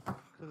 $2 and a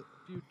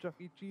few Chuck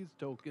E. Cheese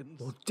tokens.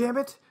 Well, damn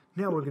it!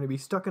 Now we're going to be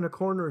stuck in a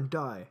corner and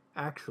die.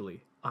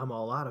 Actually, I'm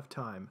all out of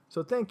time.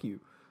 So thank you.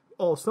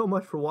 All so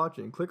much for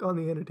watching. Click on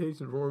the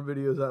annotation for more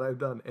videos that I've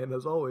done. And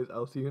as always,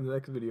 I'll see you in the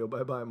next video.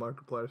 Bye bye,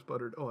 Markiplier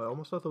sputtered. Oh, I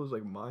almost thought that was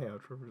like my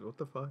outro. What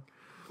the fuck?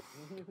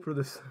 For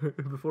this,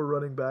 before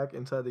running back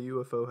inside the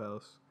UFO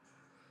house.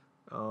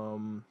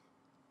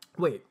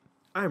 Wait,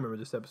 I remember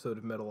this episode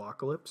of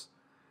Metalocalypse.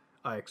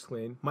 I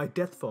exclaimed, my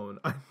death phone.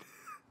 My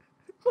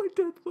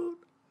death phone.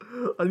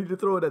 I need to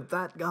throw it at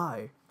that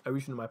guy. I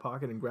reached into my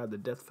pocket and grabbed the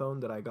death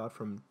phone that I got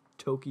from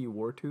Toki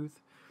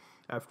Wartooth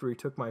after he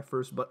took my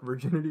first butt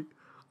virginity.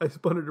 I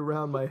spun it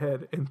around my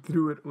head and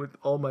threw it with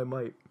all my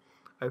might.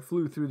 I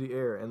flew through the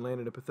air and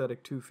landed a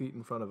pathetic 2 feet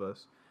in front of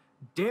us.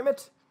 Damn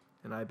it!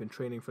 And I've been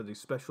training for the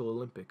Special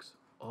Olympics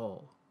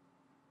all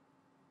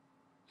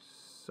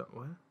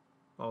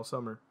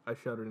summer, I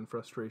shouted in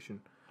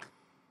frustration.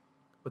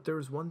 But there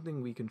is one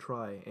thing we can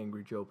try,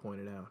 Angry Joe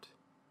pointed out.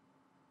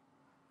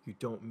 You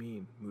don't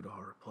mean,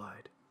 Mudahar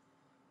replied.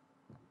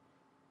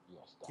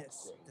 Yes,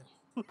 that's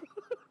Yes.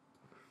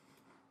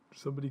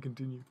 Somebody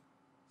continue.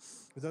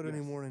 Without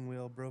any warning, we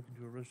all broke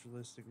into a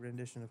ritualistic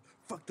rendition of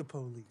 "Fuck the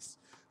police."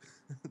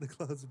 The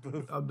clouds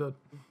above I'm done.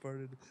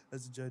 parted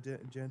as a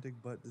gigantic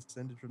butt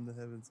descended from the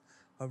heavens,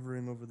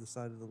 hovering over the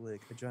side of the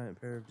lake. A giant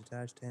pair of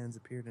detached hands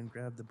appeared and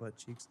grabbed the butt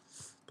cheeks,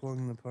 pulling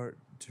them apart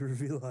to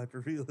reveal a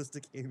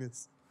hyper-realistic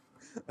anus.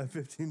 A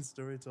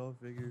 15-story tall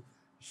figure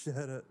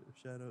shot out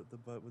the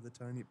butt with a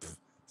tiny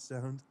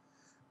sound.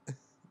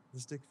 The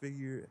stick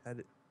figure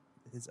had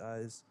his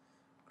eyes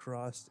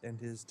crossed and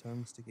his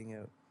tongue sticking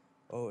out.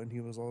 Oh, and he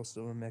was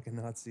also a mecha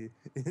Nazi,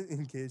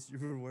 in case you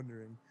were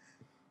wondering.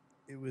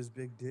 It was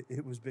Big Dick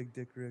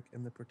Rick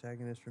and the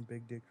protagonist from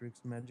Big Dick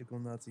Rick's Magical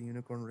Nazi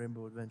Unicorn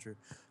Rainbow Adventure,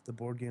 the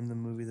board game, the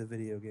movie, the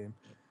video game.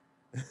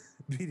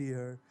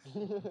 BDR,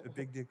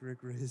 Big Dick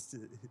Rick raised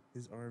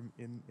his arm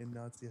in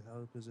Nazi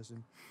Heil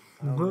position.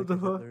 What the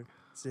fuck? Hitler,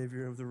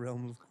 savior of the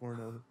realm of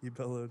Corno, he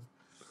bellowed,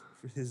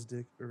 for his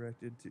dick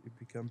erected to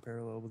become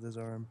parallel with his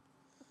arm,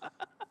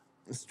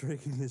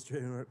 striking his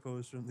trademark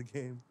pose from the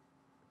game.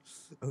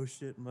 Oh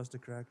shit, must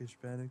have crackish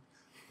panic.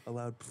 A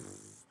loud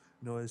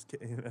noise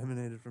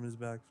emanated from his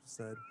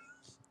backside,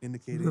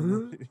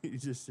 indicating that he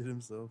just shit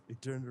himself. He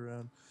turned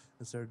around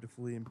and started to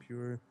flee in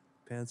pure,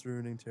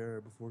 pants-ruining terror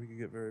before he could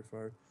get very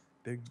far.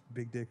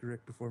 Big Dick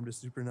Rick performed a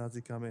super Nazi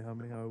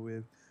Kamehameha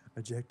wave,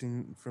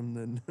 ejecting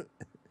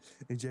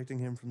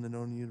him from the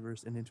known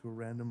universe and into a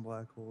random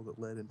black hole that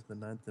led into the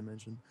 9th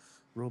dimension,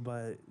 ruled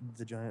by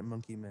the giant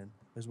monkey men,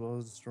 as well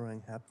as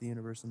destroying half the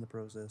universe in the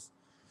process.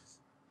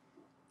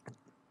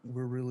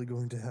 We're really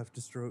going to have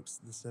to stroke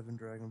the 7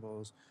 Dragon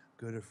Balls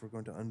good if we're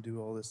going to undo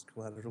all this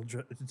collateral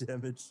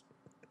damage.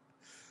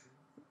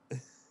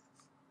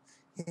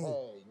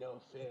 Hey, no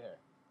fair.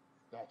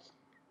 That's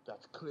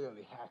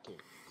clearly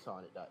hacking,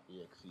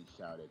 Sonic.exe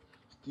shouted,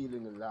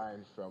 stealing a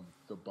line from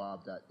the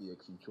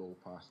Bob.exe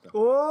Trollpasta.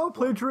 Oh,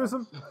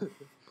 plagiarism!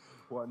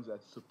 One's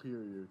that's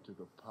superior to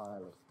the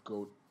pile of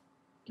goat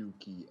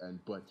dookie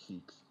and butt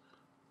cheeks.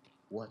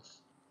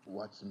 What's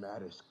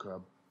matter,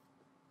 scrub?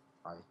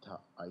 I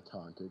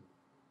taunted.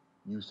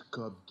 You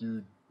scrub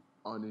dude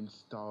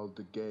uninstalled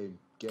the game.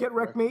 Get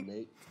wrecked,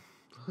 mate.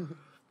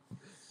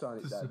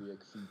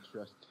 Sonic.exe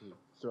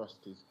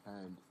thrust his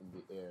hand in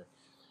the air.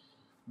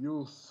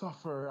 You'll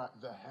suffer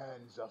at the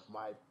hands of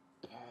my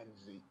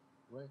pansy.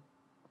 What?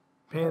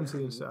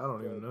 Pansy, I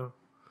don't even know.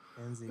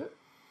 Pansy.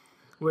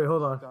 Wait,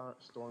 hold on.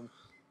 Storm.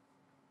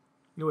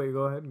 Wait,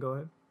 go ahead.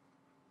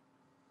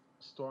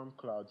 Storm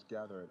clouds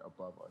gathered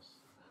above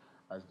us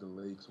as the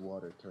lake's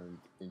water turned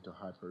into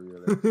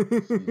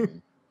hyper-realistic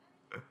season.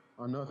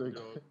 Another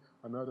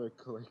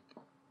glitch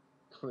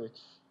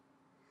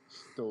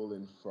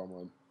stolen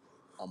from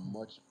a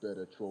much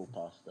better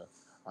Trollpasta.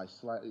 I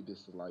slightly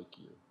dislike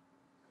you.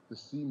 The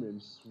seamen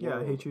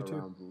swirled I hate you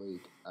around the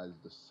lake as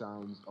the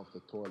sounds of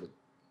the toilet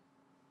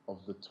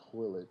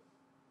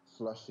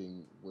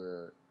flushing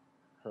were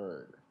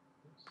heard.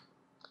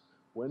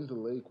 When the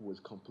lake was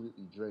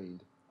completely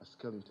drained, a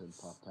skeleton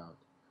popped out.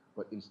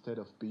 But instead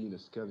of being a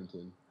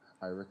skeleton,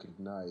 I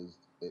recognized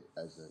it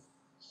as a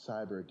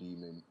cyber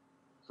demon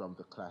from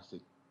the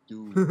classic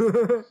Doom.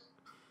 The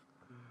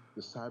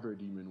cyber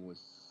demon was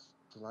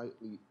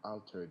slightly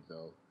altered,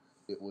 though.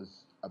 It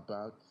was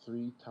about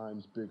 3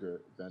 times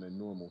bigger than a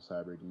normal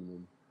cyber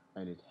demon,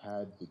 and it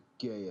had the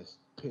gayest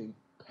pink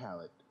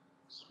palette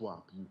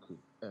swap you could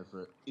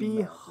ever imagine.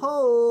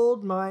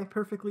 Behold my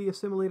perfectly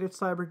assimilated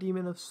cyber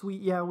demon of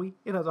sweet Yowie.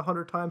 It has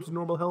 100 times the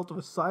normal health of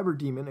a cyber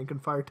demon and can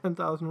fire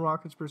 10,000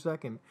 rockets per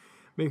second,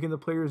 making the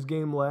player's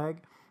game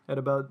lag at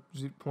about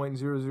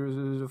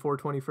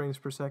 0.0000420 frames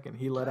per second.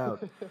 He let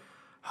out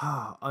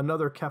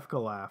another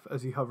Kefka laugh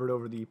as he hovered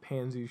over the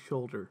pansy's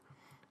shoulder.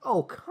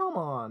 Oh, come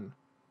on.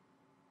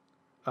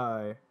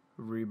 I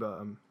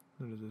rebutted.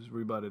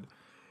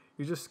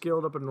 You just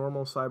scaled up a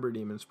normal cyber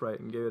demon sprite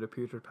and gave it a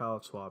putrid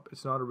palette swap.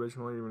 It's not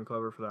original or even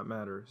clever for that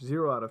matter.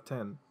 0 out of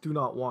 10. Do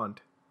not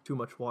want. Too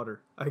much water.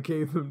 I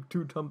gave him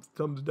 2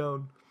 thumbs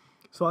down.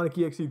 Sonic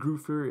EXE grew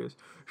furious.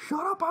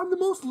 Shut up, I'm the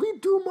most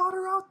lead Doom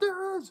modder out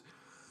there is!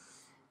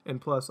 And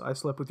plus, I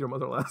slept with your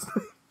mother last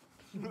night.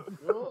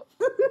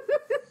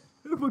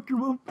 I fucked your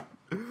mom.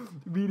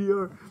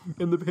 BDR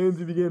and the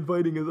pansy began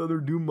fighting as other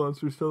doom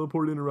monsters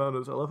teleported in around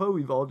us. I love how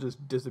we've all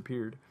just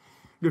disappeared.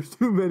 There's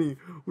too many.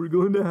 We're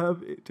going to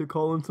have to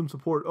call in some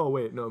support. Oh,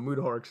 wait, no,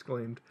 Mudahar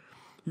exclaimed.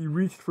 He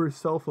reached for his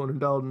cell phone and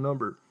dialed a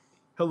number.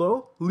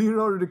 Hello?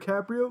 Leonardo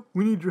DiCaprio?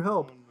 We need your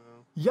help. Oh,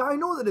 no. Yeah, I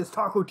know that it's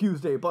Taco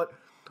Tuesday, but,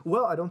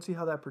 well, I don't see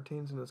how that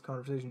pertains in this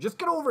conversation. Just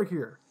get over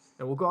here,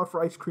 and we'll go out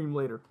for ice cream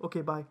later.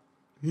 Okay, bye.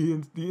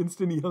 The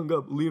instant he hung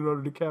up,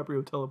 Leonardo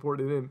DiCaprio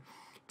teleported in,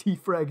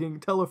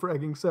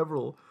 telefragging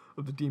several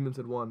of the demons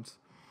at once.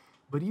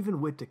 But even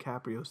with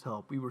DiCaprio's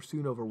help, we were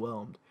soon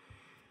overwhelmed.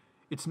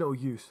 It's no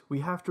use. We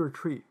have to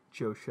retreat,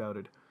 Joe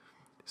shouted.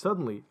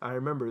 Suddenly, I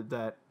remembered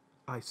that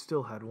I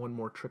still had one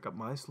more trick up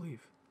my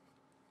sleeve.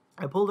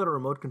 I pulled out a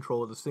remote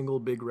control with a single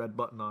big red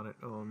button on it.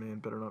 Oh man,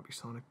 better not be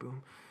Sonic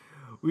Boom.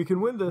 We can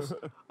win this.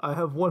 I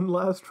have one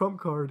last trump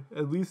card,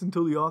 at least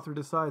until the author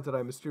decides that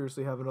I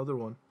mysteriously have another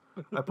one.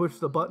 I pushed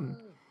the button,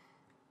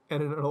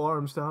 and an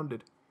alarm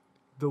sounded.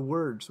 The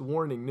words,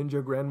 warning,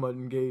 Ninja Grandma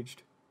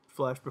engaged,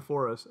 flashed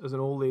before us as an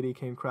old lady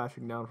came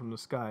crashing down from the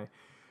sky.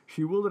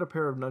 She wielded a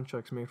pair of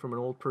nunchucks made from an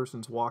old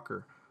person's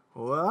walker.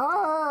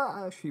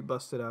 Wah! She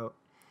busted out,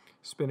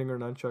 spinning her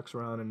nunchucks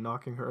around and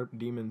knocking her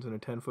demons in a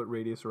 10-foot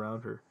radius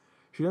around her.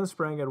 She then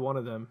sprang at one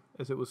of them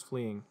as it was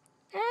fleeing.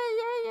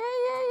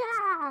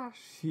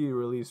 She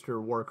released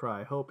her war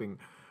cry, hopping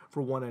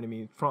from one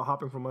enemy to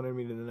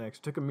the next.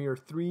 It took a mere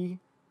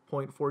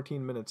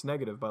 3.14 minutes,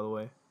 negative by the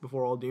way,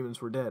 before all demons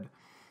were dead.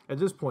 At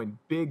this point,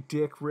 Big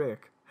Dick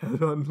Rick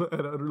had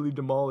utterly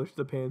demolished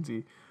the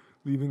pansy,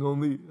 leaving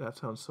only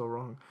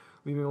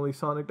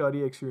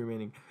Sonic.exe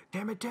remaining.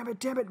 Damn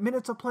it,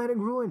 minutes of planning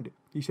ruined,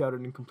 he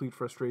shouted in complete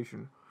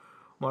frustration.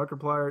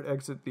 Markiplier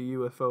exit the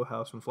UFO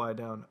house and fly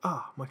down.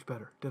 Ah, much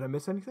better. Did I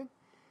miss anything?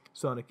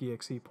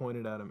 Sonic.exe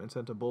pointed at him and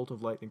sent a bolt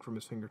of lightning from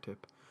his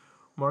fingertip.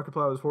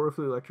 Markiplier was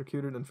horribly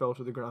electrocuted and fell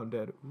to the ground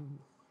dead. Ooh.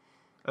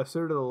 I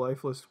stared at the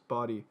lifeless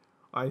body,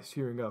 eyes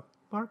tearing up.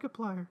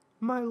 Markiplier,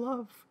 my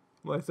love.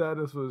 My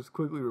sadness was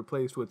quickly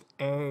replaced with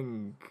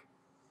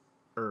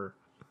anger.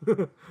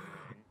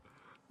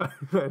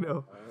 I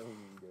know.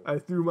 I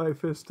threw my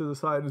fist to the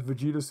side as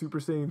Vegeta's Super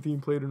Saiyan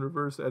theme played in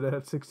reverse and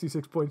at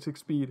 66.6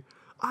 speed.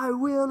 I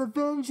will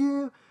avenge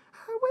you!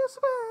 I will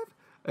survive!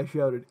 I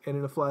shouted, and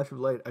in a flash of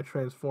light, I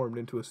transformed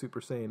into a Super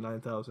Saiyan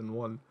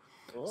 9001.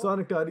 Oh.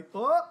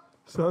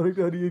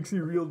 Sonic.exe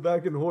reeled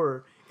back in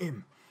horror.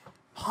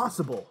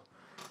 Impossible!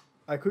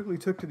 I quickly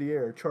took to the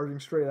air, charging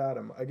straight at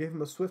him. I gave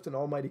him a swift and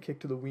almighty kick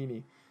to the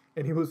weenie,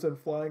 and he was then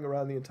flying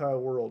around the entire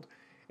world,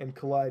 and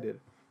collided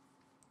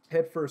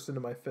headfirst into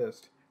my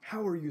fist.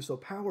 How are you so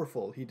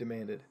powerful? He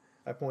demanded.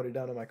 I pointed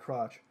down at my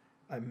crotch.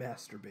 I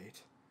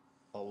masturbate.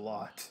 A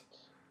lot.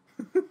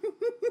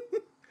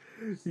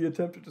 He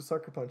attempted to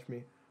sucker punch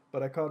me,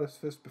 but I caught his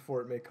fist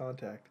before it made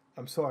contact.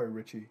 I'm sorry,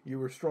 Richie. You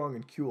were strong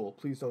and cool.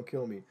 Please don't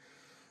kill me.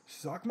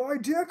 Suck my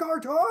dick,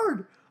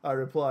 Artard! I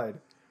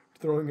replied,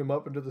 throwing him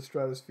up into the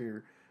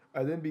stratosphere.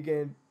 I then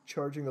began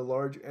charging a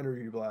large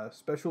energy blast.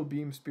 Special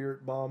beam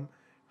spirit bomb.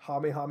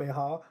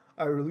 Hamehameha.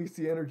 I released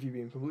the energy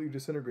beam, completely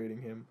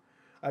disintegrating him.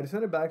 I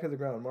descended back to the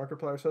ground.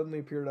 Markiplier suddenly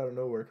appeared out of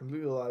nowhere,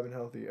 completely alive and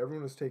healthy.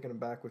 Everyone was taken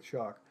aback with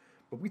shock.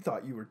 But we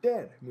thought you were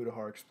dead,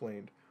 Mudahar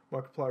explained.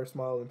 Markiplier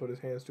smiled and put his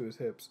hands to his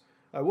hips.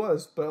 I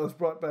was, but I was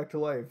brought back to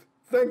life.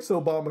 Thanks,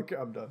 Obama.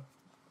 I'm done.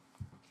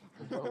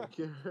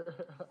 Okay.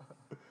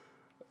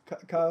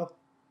 Kyle?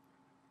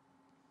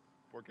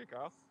 Okay,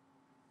 Kyle?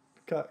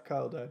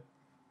 Kyle died.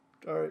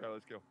 All right. Okay,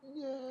 let's go.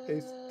 Yeah.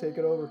 Ace, take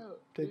it over.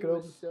 Take it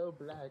over. So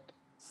black.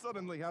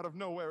 Suddenly, out of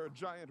nowhere, a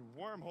giant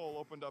wormhole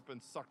opened up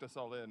and sucked us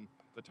all in.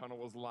 The tunnel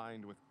was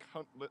lined with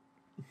countless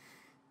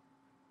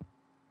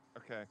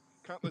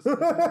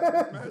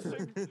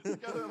smashing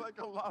together like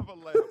a lava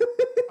lamp.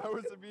 I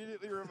was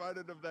immediately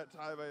reminded of that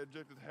time I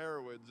injected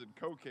heroines and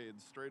cocaine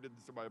straight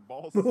into my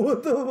balls.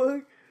 What the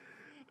fuck?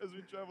 As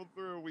we traveled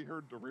through, we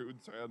heard the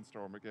rude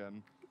sandstorm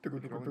again. It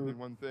could only mean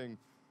one thing.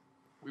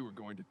 We were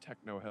going to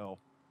techno hell.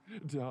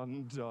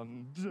 Dun,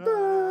 dun, dun.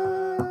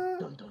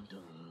 Dun, dun,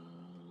 dun.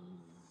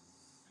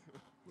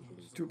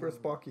 Super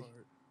Spocky.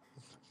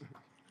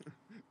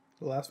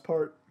 The last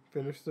part.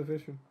 Finish the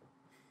vision.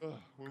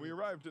 When we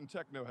arrived in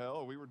Techno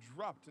Hell, we were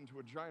dropped into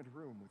a giant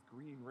room with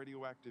green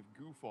radioactive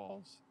goo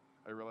falls.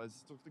 I realized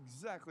this looked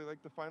exactly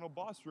like the final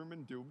boss room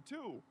in Doom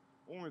 2.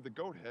 Only the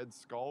goat head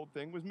skull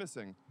thing was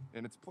missing.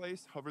 In its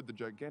place hovered the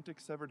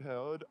gigantic severed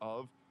head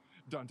of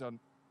dun dun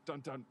dun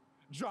dun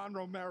John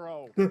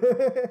Romero.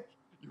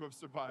 You have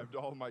survived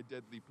all my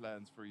deadly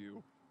plans for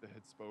you, the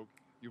head spoke.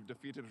 You've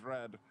defeated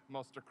Red,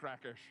 Master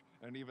Crackish,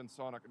 and even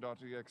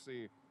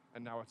Sonic.exe,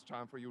 and now it's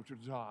time for you to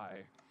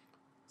die.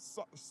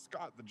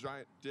 Scott, the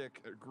giant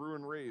dick, grew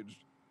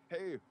enraged.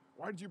 Hey,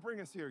 why did you bring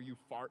us here, you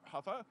fart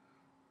huffer?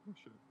 Oh,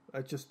 shit.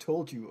 I just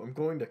told you, I'm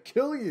going to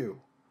kill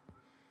you.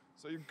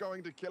 So you're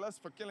going to kill us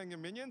for killing your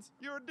minions?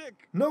 You're a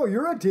dick. No,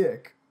 you're a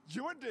dick.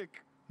 You're a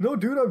dick. No,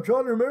 dude, I'm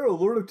John Romero,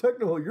 Lord of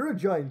Techno. You're a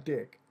giant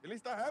dick. At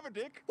least I have a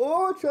dick.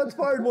 Oh, shots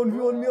fired.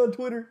 1v1 me on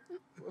Twitter.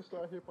 Let's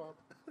start hip hop.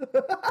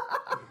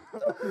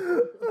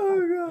 Oh,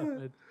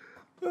 God.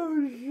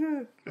 Oh,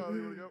 shit. Kyle,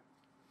 you wanna go?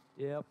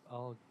 Yep,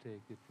 I'll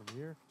take it from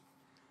here.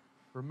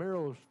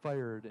 Romero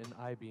fired an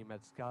I-beam at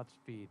Scott's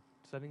feet,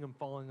 sending him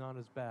falling on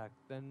his back.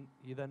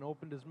 He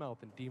opened his mouth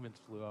and demons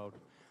flew out.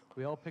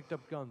 We all picked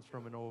up guns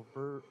from an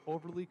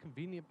overly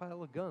convenient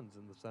pile of guns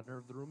in the center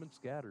of the room and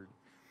scattered.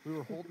 We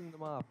were holding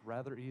them off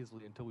rather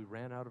easily until we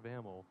ran out of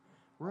ammo.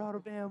 We're out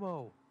of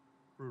ammo,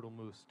 Brutal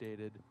Moose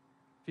stated,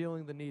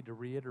 feeling the need to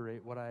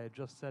reiterate what I had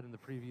just said in the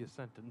previous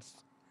sentence.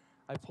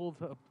 I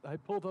pulled up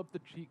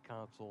the cheat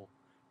console.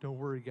 Don't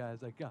worry,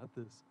 guys, I got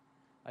this.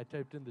 I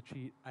typed in the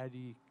cheat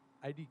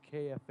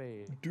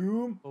IDKFA.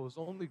 Doom. But was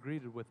only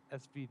greeted with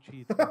SV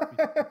cheats once we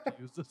to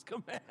use this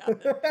command.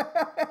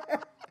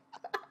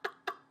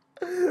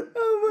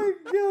 Oh my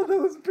god,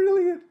 that was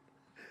brilliant.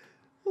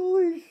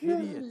 Holy shit.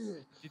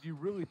 Idiots. Did you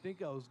really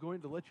think I was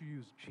going to let you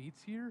use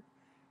cheats here?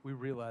 We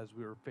realized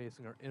we were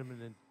facing our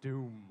imminent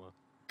doom.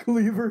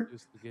 Cleaver.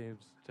 Just the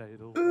game's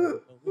title.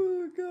 Oh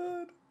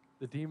god.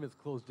 The demons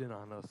closed in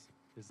on us.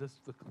 Is this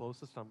the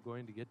closest I'm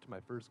going to get to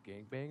my first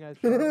gangbang? I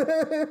shot.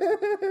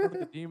 One of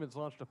the demons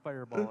launched a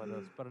fireball at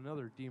us, but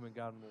another demon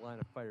got in the line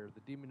of fire.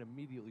 The demon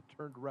immediately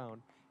turned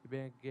around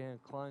and began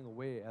clawing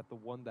away at the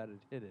one that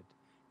had hit it,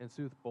 and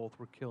soon both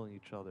were killing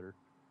each other.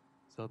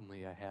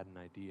 Suddenly, I had an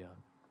idea.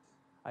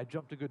 I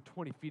jumped a good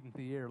 20 feet into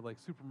the air like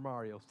Super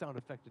Mario, sound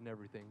effect and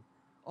everything.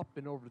 Up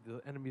and over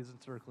the enemies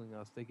encircling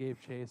us. They gave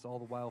chase, all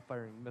the while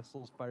firing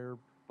missiles,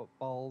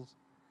 fireballs,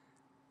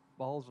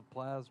 blobs of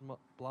plasma,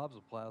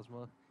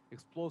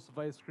 explosive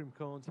ice cream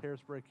cones,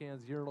 hairspray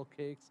cans, urinal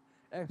cakes,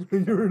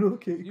 Urinal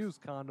cakes. used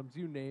condoms,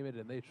 you name it,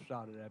 and they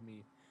shot it at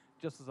me.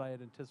 Just as I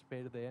had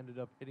anticipated, they ended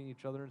up hitting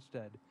each other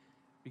instead,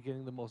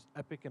 beginning the most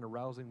epic and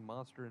arousing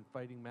monster and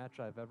fighting match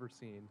I've ever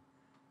seen.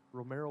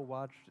 Romero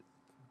watched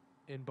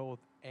in both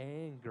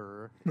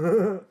anger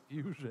and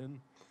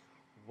confusion.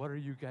 What are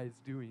you guys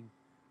doing?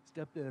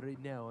 Step there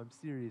right now. I'm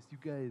serious. You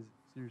guys,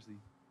 seriously.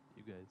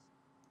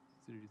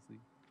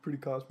 Pretty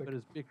cosmic. But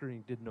his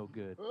bickering did no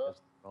good.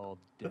 Just all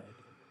dead.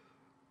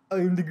 I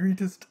am the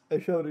greatest, I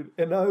shouted,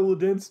 and I will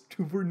dance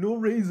for no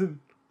reason.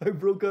 I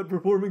broke out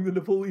performing the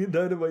Napoleon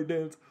Dynamite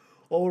dance.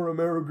 All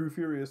Romero grew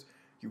furious.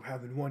 You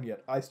haven't won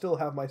yet. I still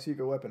have my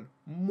secret weapon.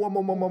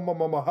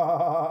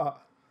 The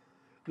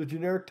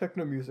generic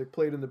techno music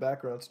played in the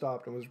background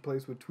stopped and was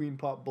replaced with tween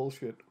pop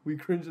bullshit. We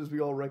cringed as we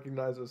all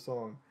recognized the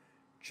song.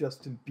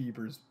 Justin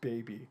Bieber's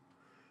Baby.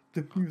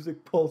 The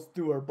music pulsed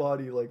through our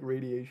body like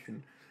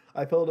radiation.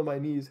 I fell to my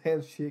knees,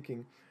 hands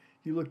shaking.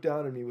 He looked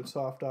down at me with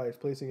soft eyes,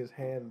 placing his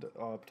hand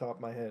up top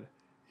of my head.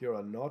 You're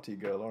a naughty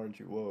girl, aren't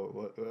you? Whoa,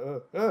 what?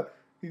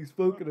 He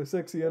spoke in a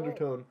sexy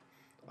undertone.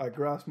 I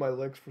grasped my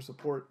legs for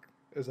support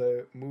as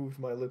I moved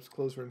my lips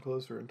closer and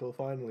closer until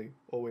finally...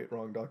 Oh wait,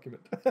 wrong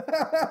document.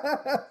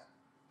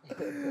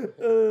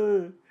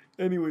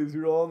 Anyways, we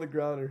were all on the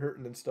ground and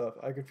hurting and stuff.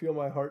 I could feel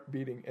my heart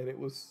beating, and it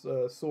was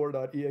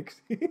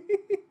sore.exe.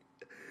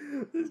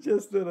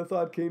 Just then a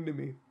thought came to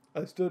me.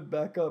 I stood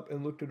back up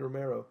and looked at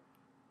Romero.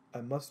 I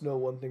must know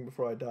one thing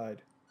before I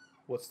died.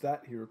 What's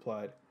that? He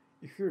replied.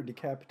 If you're a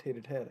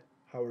decapitated head,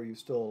 how are you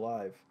still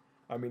alive?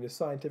 I mean, it's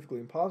scientifically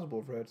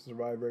impossible for a head to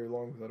survive very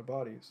long without a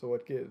body, so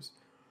what gives?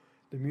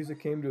 The music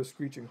came to a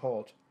screeching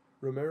halt.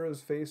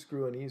 Romero's face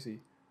grew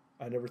uneasy.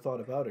 I never thought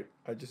about it.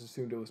 I just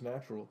assumed it was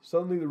natural.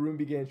 Suddenly the room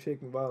began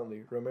shaking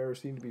violently. Romero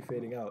seemed to be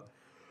fading out.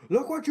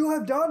 Look what you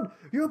have done!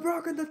 You have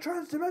broken the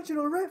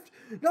transdimensional rift!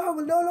 Now it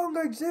will no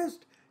longer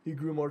exist! He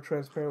grew more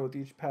transparent with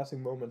each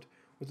passing moment.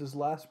 With his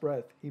last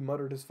breath, he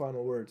muttered his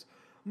final words.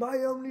 My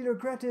only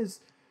regret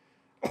is...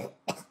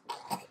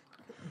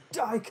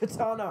 Die,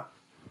 Katana!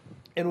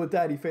 And with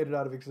that, he faded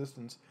out of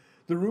existence.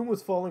 The room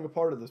was falling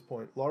apart at this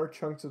point. Large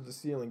chunks of the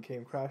ceiling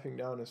came crashing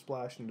down and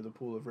splashed into the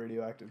pool of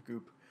radioactive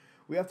goop.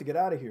 We have to get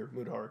out of here,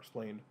 Mudhar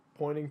explained,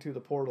 pointing to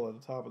the portal at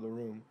the top of the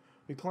room.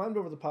 We climbed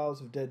over the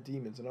piles of dead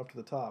demons and up to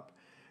the top.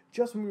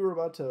 Just when we were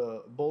about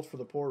to bolt for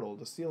the portal,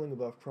 the ceiling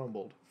above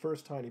crumbled,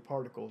 first tiny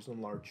particles and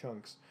large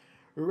chunks.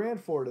 We ran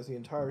for it as the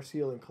entire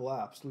ceiling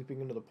collapsed,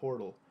 leaping into the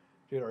portal.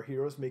 Did our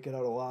heroes make it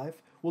out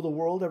alive? Will the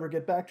world ever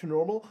get back to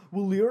normal?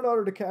 Will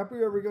Leonardo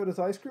DiCaprio ever get his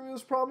ice cream he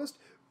was promised?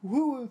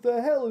 Who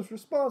the hell is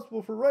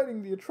responsible for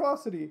writing the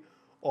atrocity?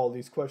 All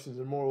these questions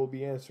and more will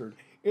be answered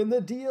in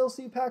the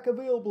DLC pack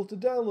available to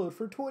download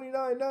for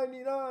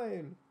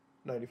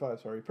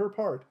 $29.95 per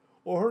part,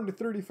 or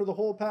 $130 for the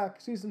whole pack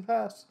season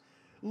pass.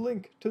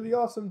 Link to the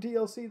awesome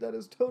DLC that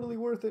is totally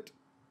worth it.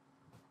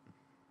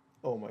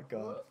 Oh my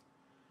god.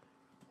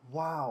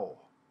 Wow.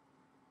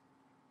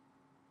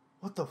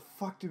 What the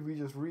fuck did we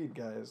just read,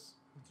 guys? Is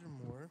there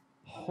more?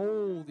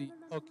 Holy...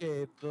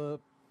 Okay, the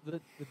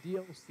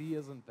DLC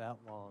isn't that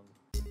long.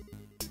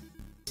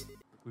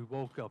 We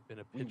woke up in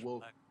a pitch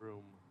black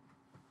room,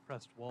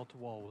 pressed wall to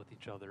wall with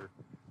each other.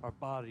 Our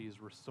bodies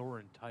were sore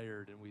and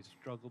tired, and we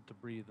struggled to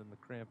breathe in the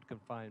cramped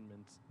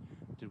confinements.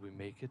 Did we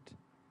make it?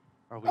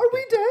 Are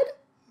we dead?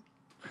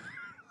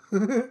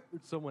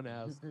 Someone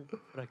asked,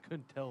 but I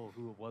couldn't tell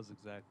who it was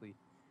exactly.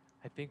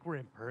 I think we're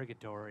in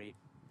purgatory.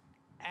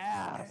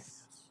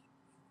 Ass!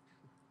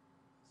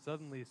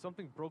 Suddenly,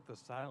 something broke the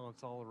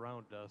silence all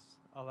around us.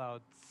 A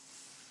loud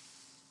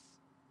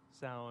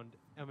sound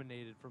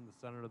emanated from the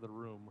center of the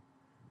room.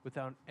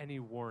 Without any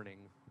warning,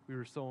 we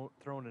were so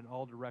thrown in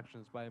all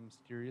directions by a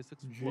mysterious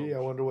explosion. Gee, I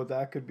wonder what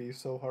that could be.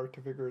 So hard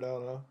to figure it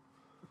out, huh?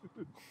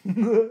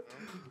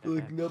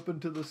 Looking up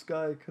into the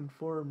sky,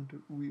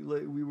 conformed.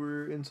 We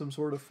were in some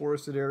sort of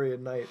forested area at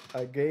night.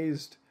 I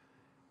gazed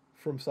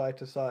from side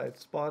to side,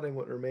 spotting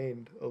what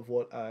remained of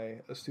what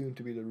I assumed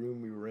to be the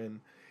room we were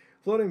in.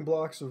 Floating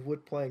blocks of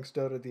wood planks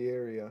dotted the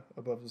area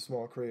above the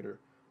small crater.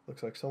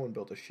 Looks like someone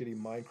built a shitty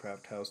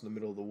Minecraft house in the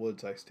middle of the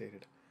woods, I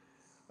stated.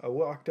 I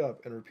walked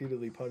up and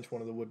repeatedly punched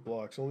one of the wood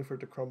blocks, only for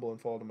it to crumble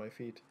and fall to my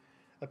feet.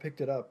 I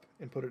picked it up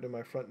and put it in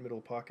my front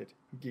middle pocket.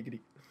 Giggity.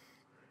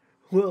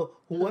 Well,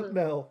 what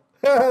now?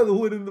 The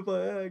wood in the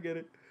fire, I get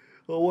it.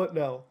 Well, what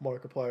now?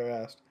 Markiplier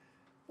asked.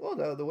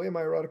 Well, the way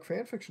my erotic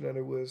fanfiction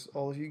ended was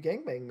all of you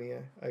gangbanged me.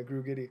 I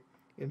grew giddy.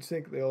 In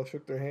sync, they all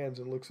shook their hands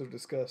in looks of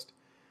disgust.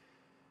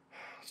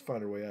 Let's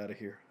find our way out of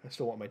here. I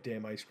still want my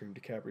damn ice cream,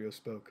 DiCaprio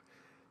spoke.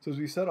 So as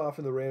we set off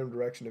in the random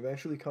direction,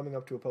 eventually coming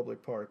up to a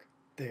public park,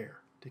 there,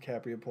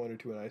 DiCaprio pointed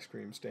to an ice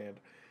cream stand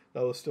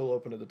that was still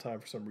open at the time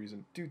for some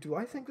reason. Dude, do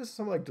I think this is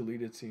some, like,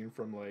 deleted scene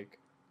from, like,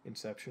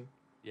 Inception?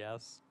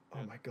 Yes.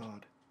 Oh my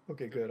god.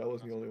 Okay, good. I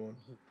wasn't the only one.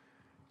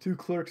 Two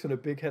clerks and a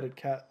big-headed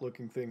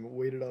cat-looking thing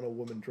waited on a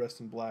woman dressed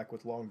in black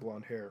with long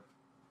blonde hair.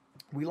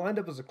 We lined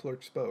up as a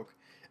clerk spoke.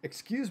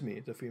 Excuse me,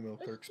 the female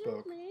clerk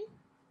spoke. Me?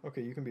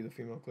 Okay, you can be the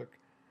female clerk.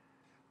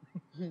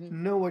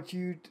 Know what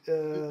you'd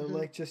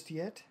like just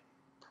yet?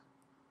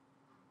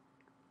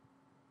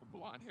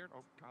 Blonde hair?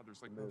 Oh god,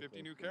 there's like No,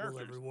 50 new Well,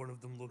 characters. every one of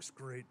them looks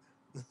great.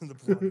 The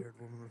blonde-haired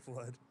woman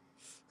replied.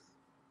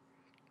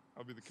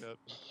 I'll be the cat.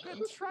 Then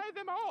try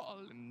them all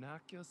and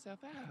knock yourself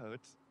out.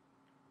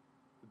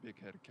 The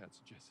big-headed cat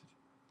suggested.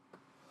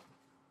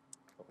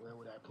 Where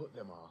would I put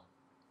them all?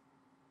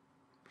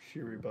 She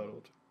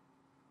rebutted.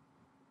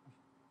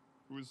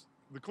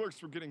 The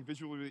clerks were getting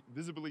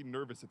visibly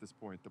nervous at this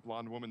point. The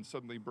blonde woman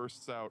suddenly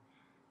bursts out.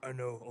 I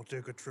know, I'll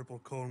take a triple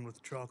cone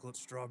with chocolate,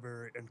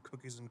 strawberry, and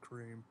cookies and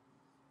cream.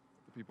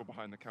 The people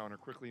behind the counter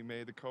quickly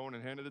made the cone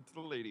and handed it to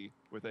the lady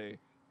with a,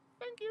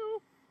 "Thank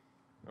you."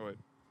 Oh wait,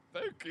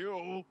 "Thank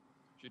you."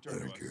 She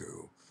turned Thank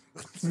to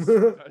us. you.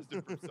 Recognized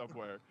it from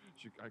somewhere.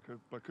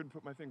 I couldn't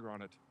put my finger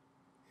on it.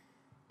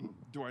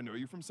 Do I know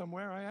you from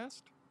somewhere? I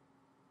asked.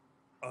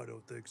 I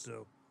don't think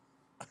so.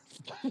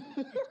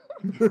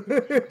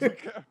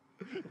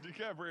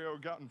 DiCaprio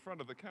got in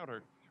front of the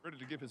counter, ready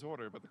to give his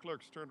order, but the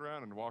clerks turned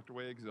around and walked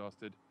away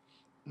exhausted.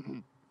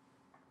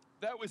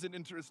 That was an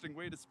interesting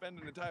way to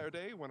spend an entire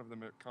day, one of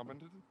them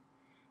commented.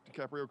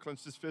 DiCaprio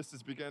clenched his fists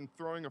and began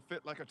throwing a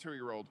fit like a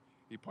 2-year-old.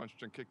 He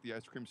punched and kicked the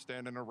ice cream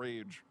stand in a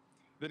rage.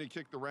 Then he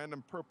kicked the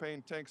random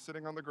propane tank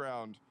sitting on the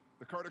ground.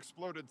 The cart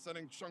exploded,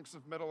 sending chunks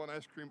of metal and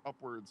ice cream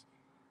upwards.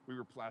 We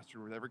were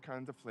plastered with every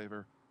kind of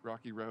flavor.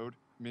 Rocky Road,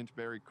 Mint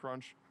Berry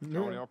Crunch,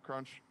 Toenail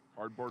Crunch,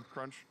 Hardboard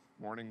Crunch,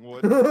 Morning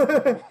Wood,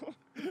 and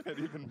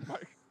even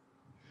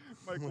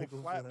Michael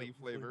Flatley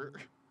flavor.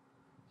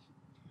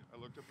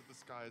 I looked up at the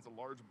sky as a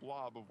large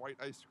blob of white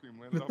ice cream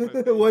landed on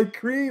my face. White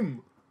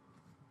cream!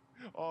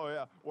 Oh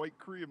yeah, white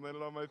cream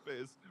landed on my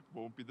face.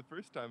 Won't be the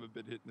first time I've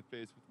been hit in the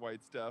face with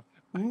white stuff.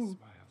 I Ooh.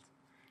 smiled.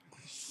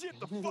 Shit,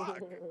 the fuck!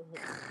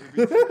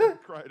 Baby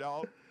cried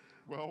out.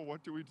 Well,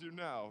 what do we do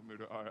now?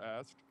 Mudar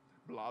asked.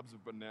 Blobs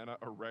of banana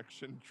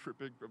erection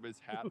dripping from his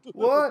hat.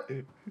 What?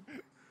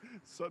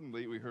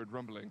 Suddenly, we heard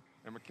rumbling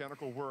and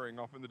mechanical whirring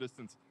off in the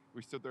distance.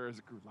 We stood there as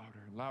it grew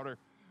louder and louder,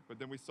 but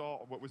then we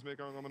saw what was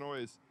making all the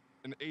noise.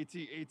 An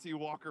AT-AT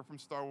Walker from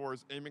Star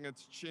Wars aiming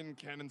its chin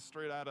cannon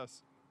straight at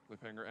us.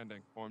 Cliffhanger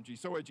ending. OMG,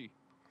 so edgy.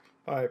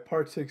 Alright,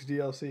 part 6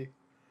 DLC.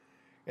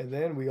 And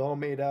then we all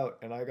made out,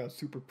 and I got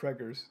super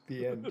preggers.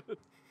 The end.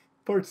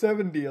 Part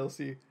 7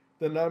 DLC.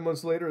 Then 9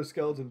 months later, a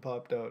skeleton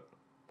popped out.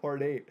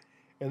 Part 8.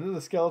 And then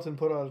the skeleton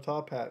put on a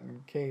top hat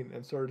and cane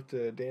and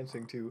started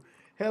dancing to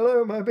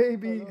 "Hello, my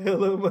baby.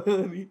 Hello, my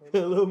honey.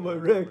 Hello, my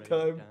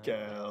ragtime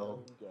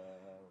gal."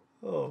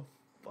 Oh,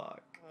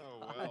 fuck. Oh,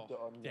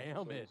 well.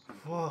 Damn it.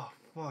 Oh,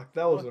 fuck.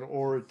 That was an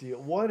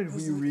ordeal. What did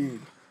we read?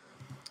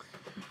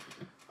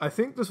 I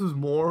think this was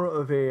more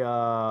of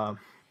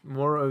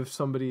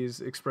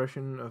somebody's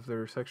expression of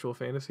their sexual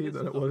fantasy This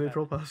than is it the was a best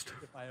troll pasta.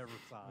 If I ever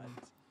saw it.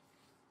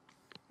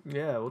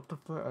 Yeah, what the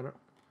fuck?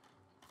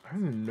 I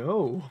don't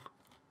know.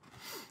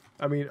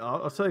 I mean,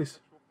 I'll tell you.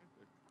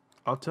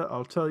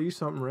 I'll tell you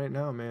something right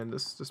now, man.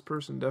 This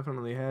person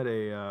definitely had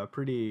a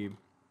pretty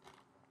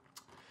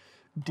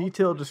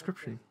detailed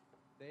description.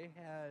 They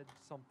had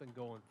something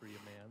going for you,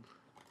 man.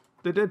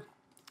 They did.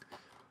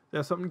 They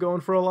have something going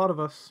for a lot of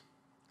us.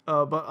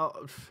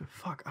 But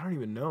fuck, I don't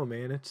even know,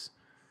 man. It's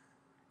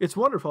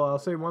wonderful. I'll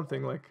say one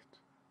thing, like,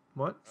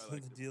 what? I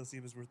think the DLC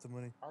was worth the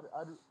money.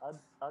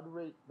 I'd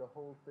rate the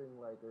whole thing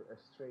like a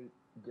straight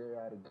gay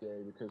out of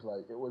gay because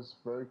like it was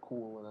very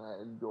cool and I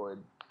enjoyed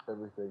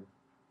everything.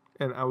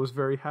 And I was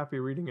very happy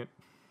reading it.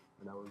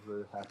 And I was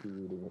very happy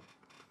reading it.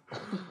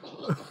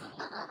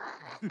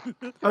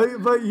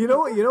 But you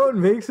know what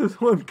makes this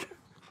one?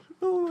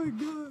 Oh my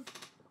god!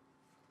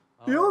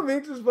 You know what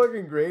makes this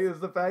fucking great is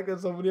the fact that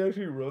somebody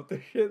actually wrote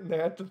this shit and they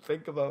had to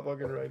think about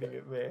fucking writing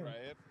it, man. Right?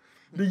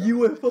 The There's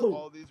UFO.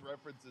 all these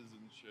references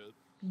and shit.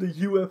 The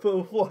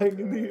UFO flying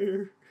in the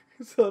air.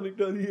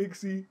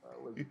 Sonic.exe.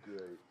 That was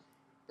great.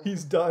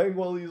 He's dying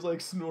while he's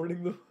like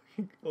snorting the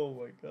fucking. Oh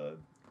my god.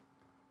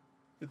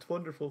 It's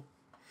wonderful.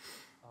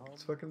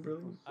 It's fucking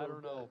brilliant. I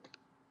don't know.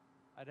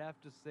 I'd have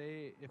to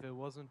say if it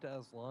wasn't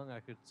as long, I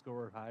could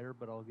score it higher,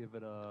 but I'll give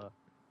it a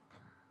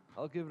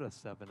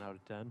 7 out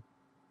of 10.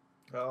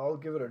 I'll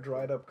give it a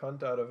dried up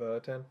cunt out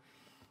of 10.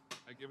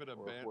 I give it a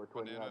Or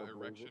 420 banana out of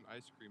erection Blizzard.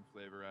 ice cream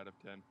flavor out of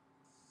 10.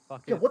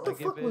 Fuck Yeah, it, what the I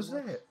give fuck it- was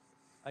that?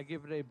 I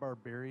give it a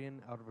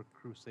barbarian out of a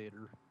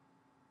crusader.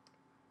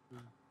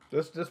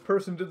 This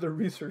person did the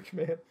research,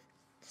 man.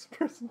 This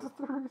person did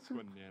the research.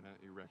 Banana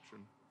erection.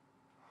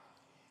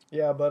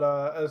 Yeah, but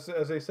as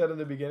they said in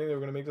the beginning, they were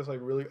gonna make this like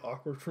really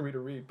awkward for me to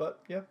read. But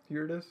yeah,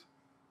 here it is.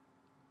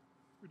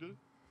 We did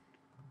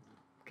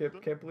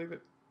it. Can't believe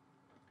it.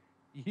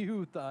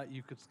 You thought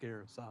you could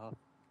scare us off.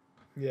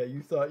 Yeah,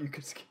 you thought you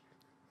could.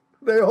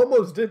 They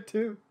almost did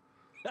too.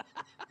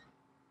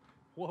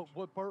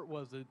 What part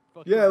was it?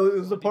 Yeah, it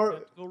was the bloody part-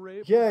 tentacle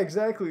rape? Yeah,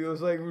 exactly. It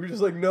was like we were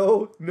just like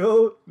no,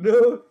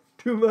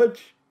 too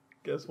much.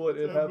 Guess what?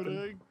 It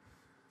happened.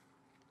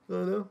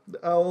 No. The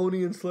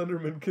Aoni and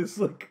Slenderman kiss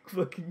like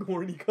fucking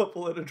horny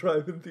couple at a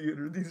drive-in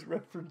theater. These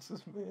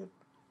references,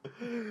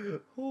 man.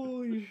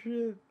 Holy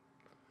shit.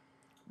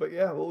 But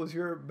yeah, what was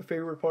your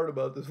favorite part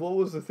about this? What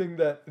was the thing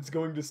that is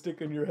going to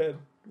stick in your head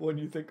when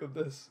you think of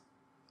this?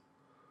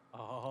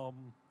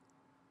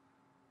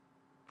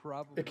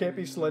 Probably. It can't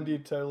be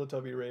Slendy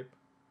Teletubby rape.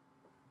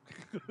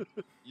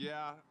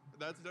 Yeah,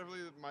 that's definitely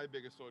my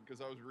biggest one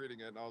because I was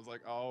reading it and I was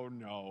like, oh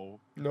no.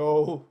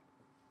 No.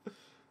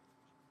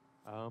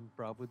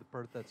 Probably the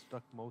part that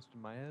stuck most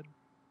in my head.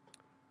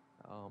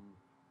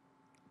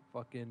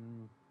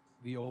 Fucking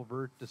the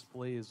overt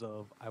displays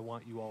of I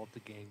want you all to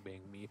gangbang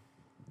me.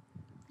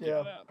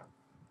 Yeah.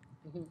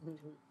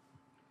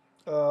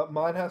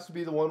 Mine has to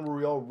be the one where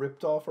we all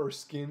ripped off our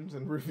skins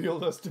and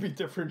revealed us to be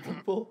different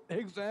people.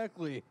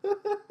 Exactly. That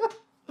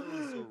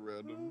was so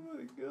random. Oh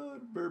my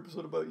god. Burbs,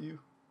 what about you?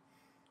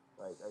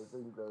 Like, I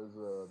think there's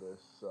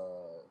this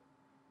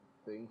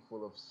thing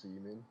full of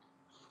semen.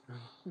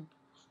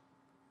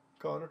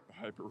 Connor?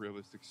 Hyper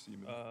realistic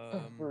semen.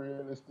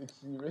 Realistic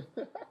semen.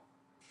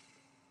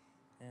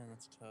 Man,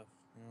 that's tough.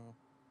 You know.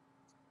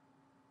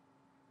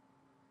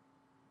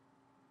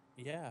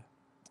 Yeah.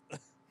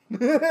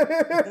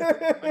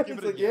 I give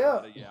it a Like,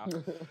 yeah. yeah. Yeah.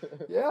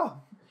 Yeah.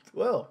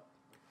 Well.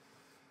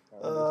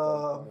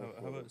 How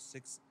about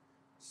six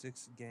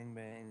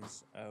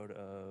gangbangs out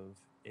of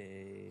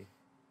a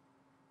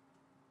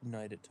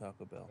night at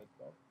Taco Bell?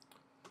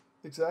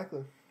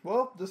 Exactly.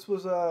 Well, this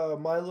was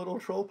my little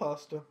troll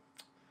pasta.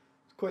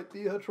 It's quite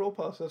the troll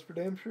pasta, that's for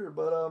damn sure.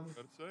 But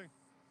Gotta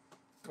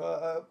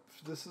say.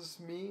 this is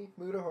me,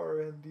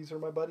 Mudahar, and these are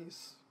my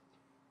buddies.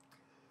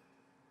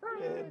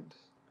 And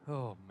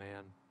Oh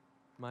man.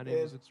 My name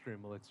is Extreme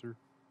Elixir.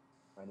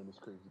 My name is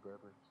Crazy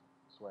Berber.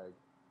 Swag.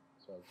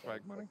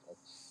 Swag money?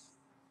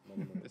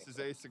 This is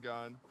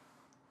Asagon.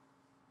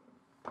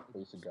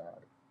 Face of God.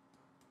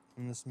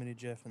 I'm the Smitty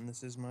Jeff, and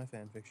this is my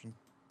fanfiction.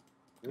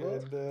 yeah,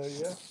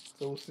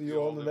 so we'll see you We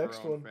all on the live our next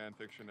own one. fan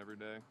fiction every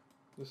day.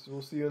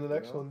 We'll see you in the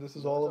next Yeah. one. This is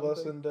You know all of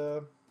us, something?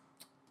 and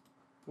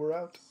we're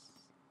out.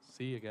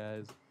 See you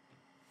guys.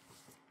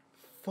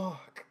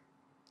 Fuck.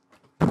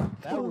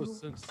 That was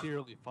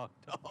sincerely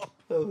fucked up.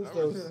 That was,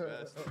 That was the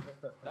best.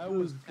 That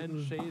was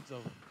 10 shades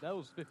of. That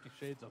was 50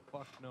 shades of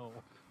fuck no.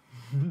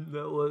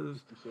 that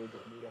was. You shades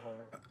of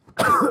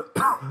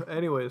Mudahar.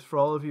 Anyways, for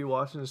all of you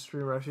watching the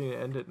stream, we're actually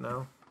gonna end it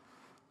now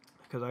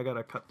because I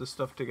gotta cut this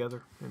stuff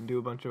together and do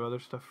a bunch of other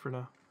stuff for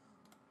now.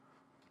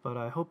 But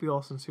I hope you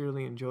all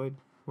sincerely enjoyed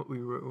what we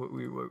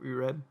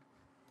read.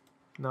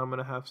 Now I'm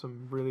gonna have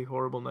some really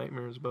horrible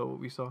nightmares about what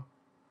we saw.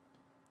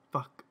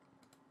 Fuck.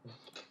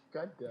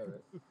 God damn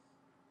it.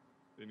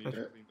 They need to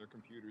clean their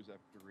computers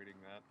after reading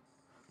that.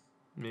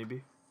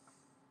 Maybe.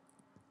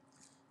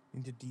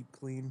 Need to deep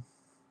clean.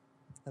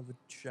 Have a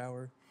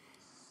shower.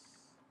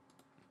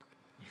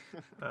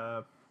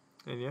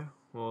 And yeah,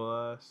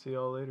 we'll see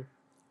y'all later.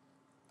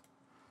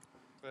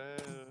 Uh,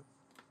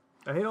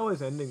 I hate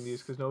always ending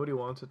these because nobody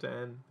wants it to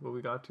end, but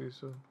we got to,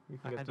 so we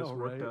can I get this know,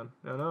 work right? done.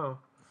 I know.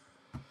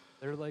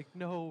 They're like,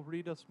 no,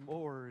 read us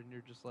more, and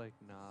you're just like,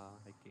 nah,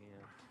 I can't.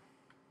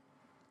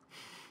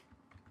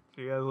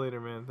 See you guys later,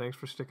 man. Thanks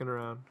for sticking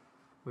around.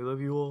 We love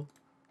you all.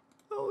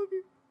 I love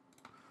you.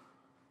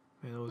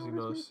 Man, that was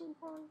emos.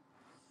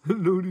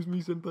 Notice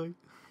me, senpai.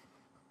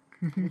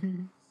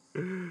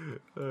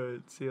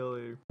 Alright, see y'all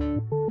later.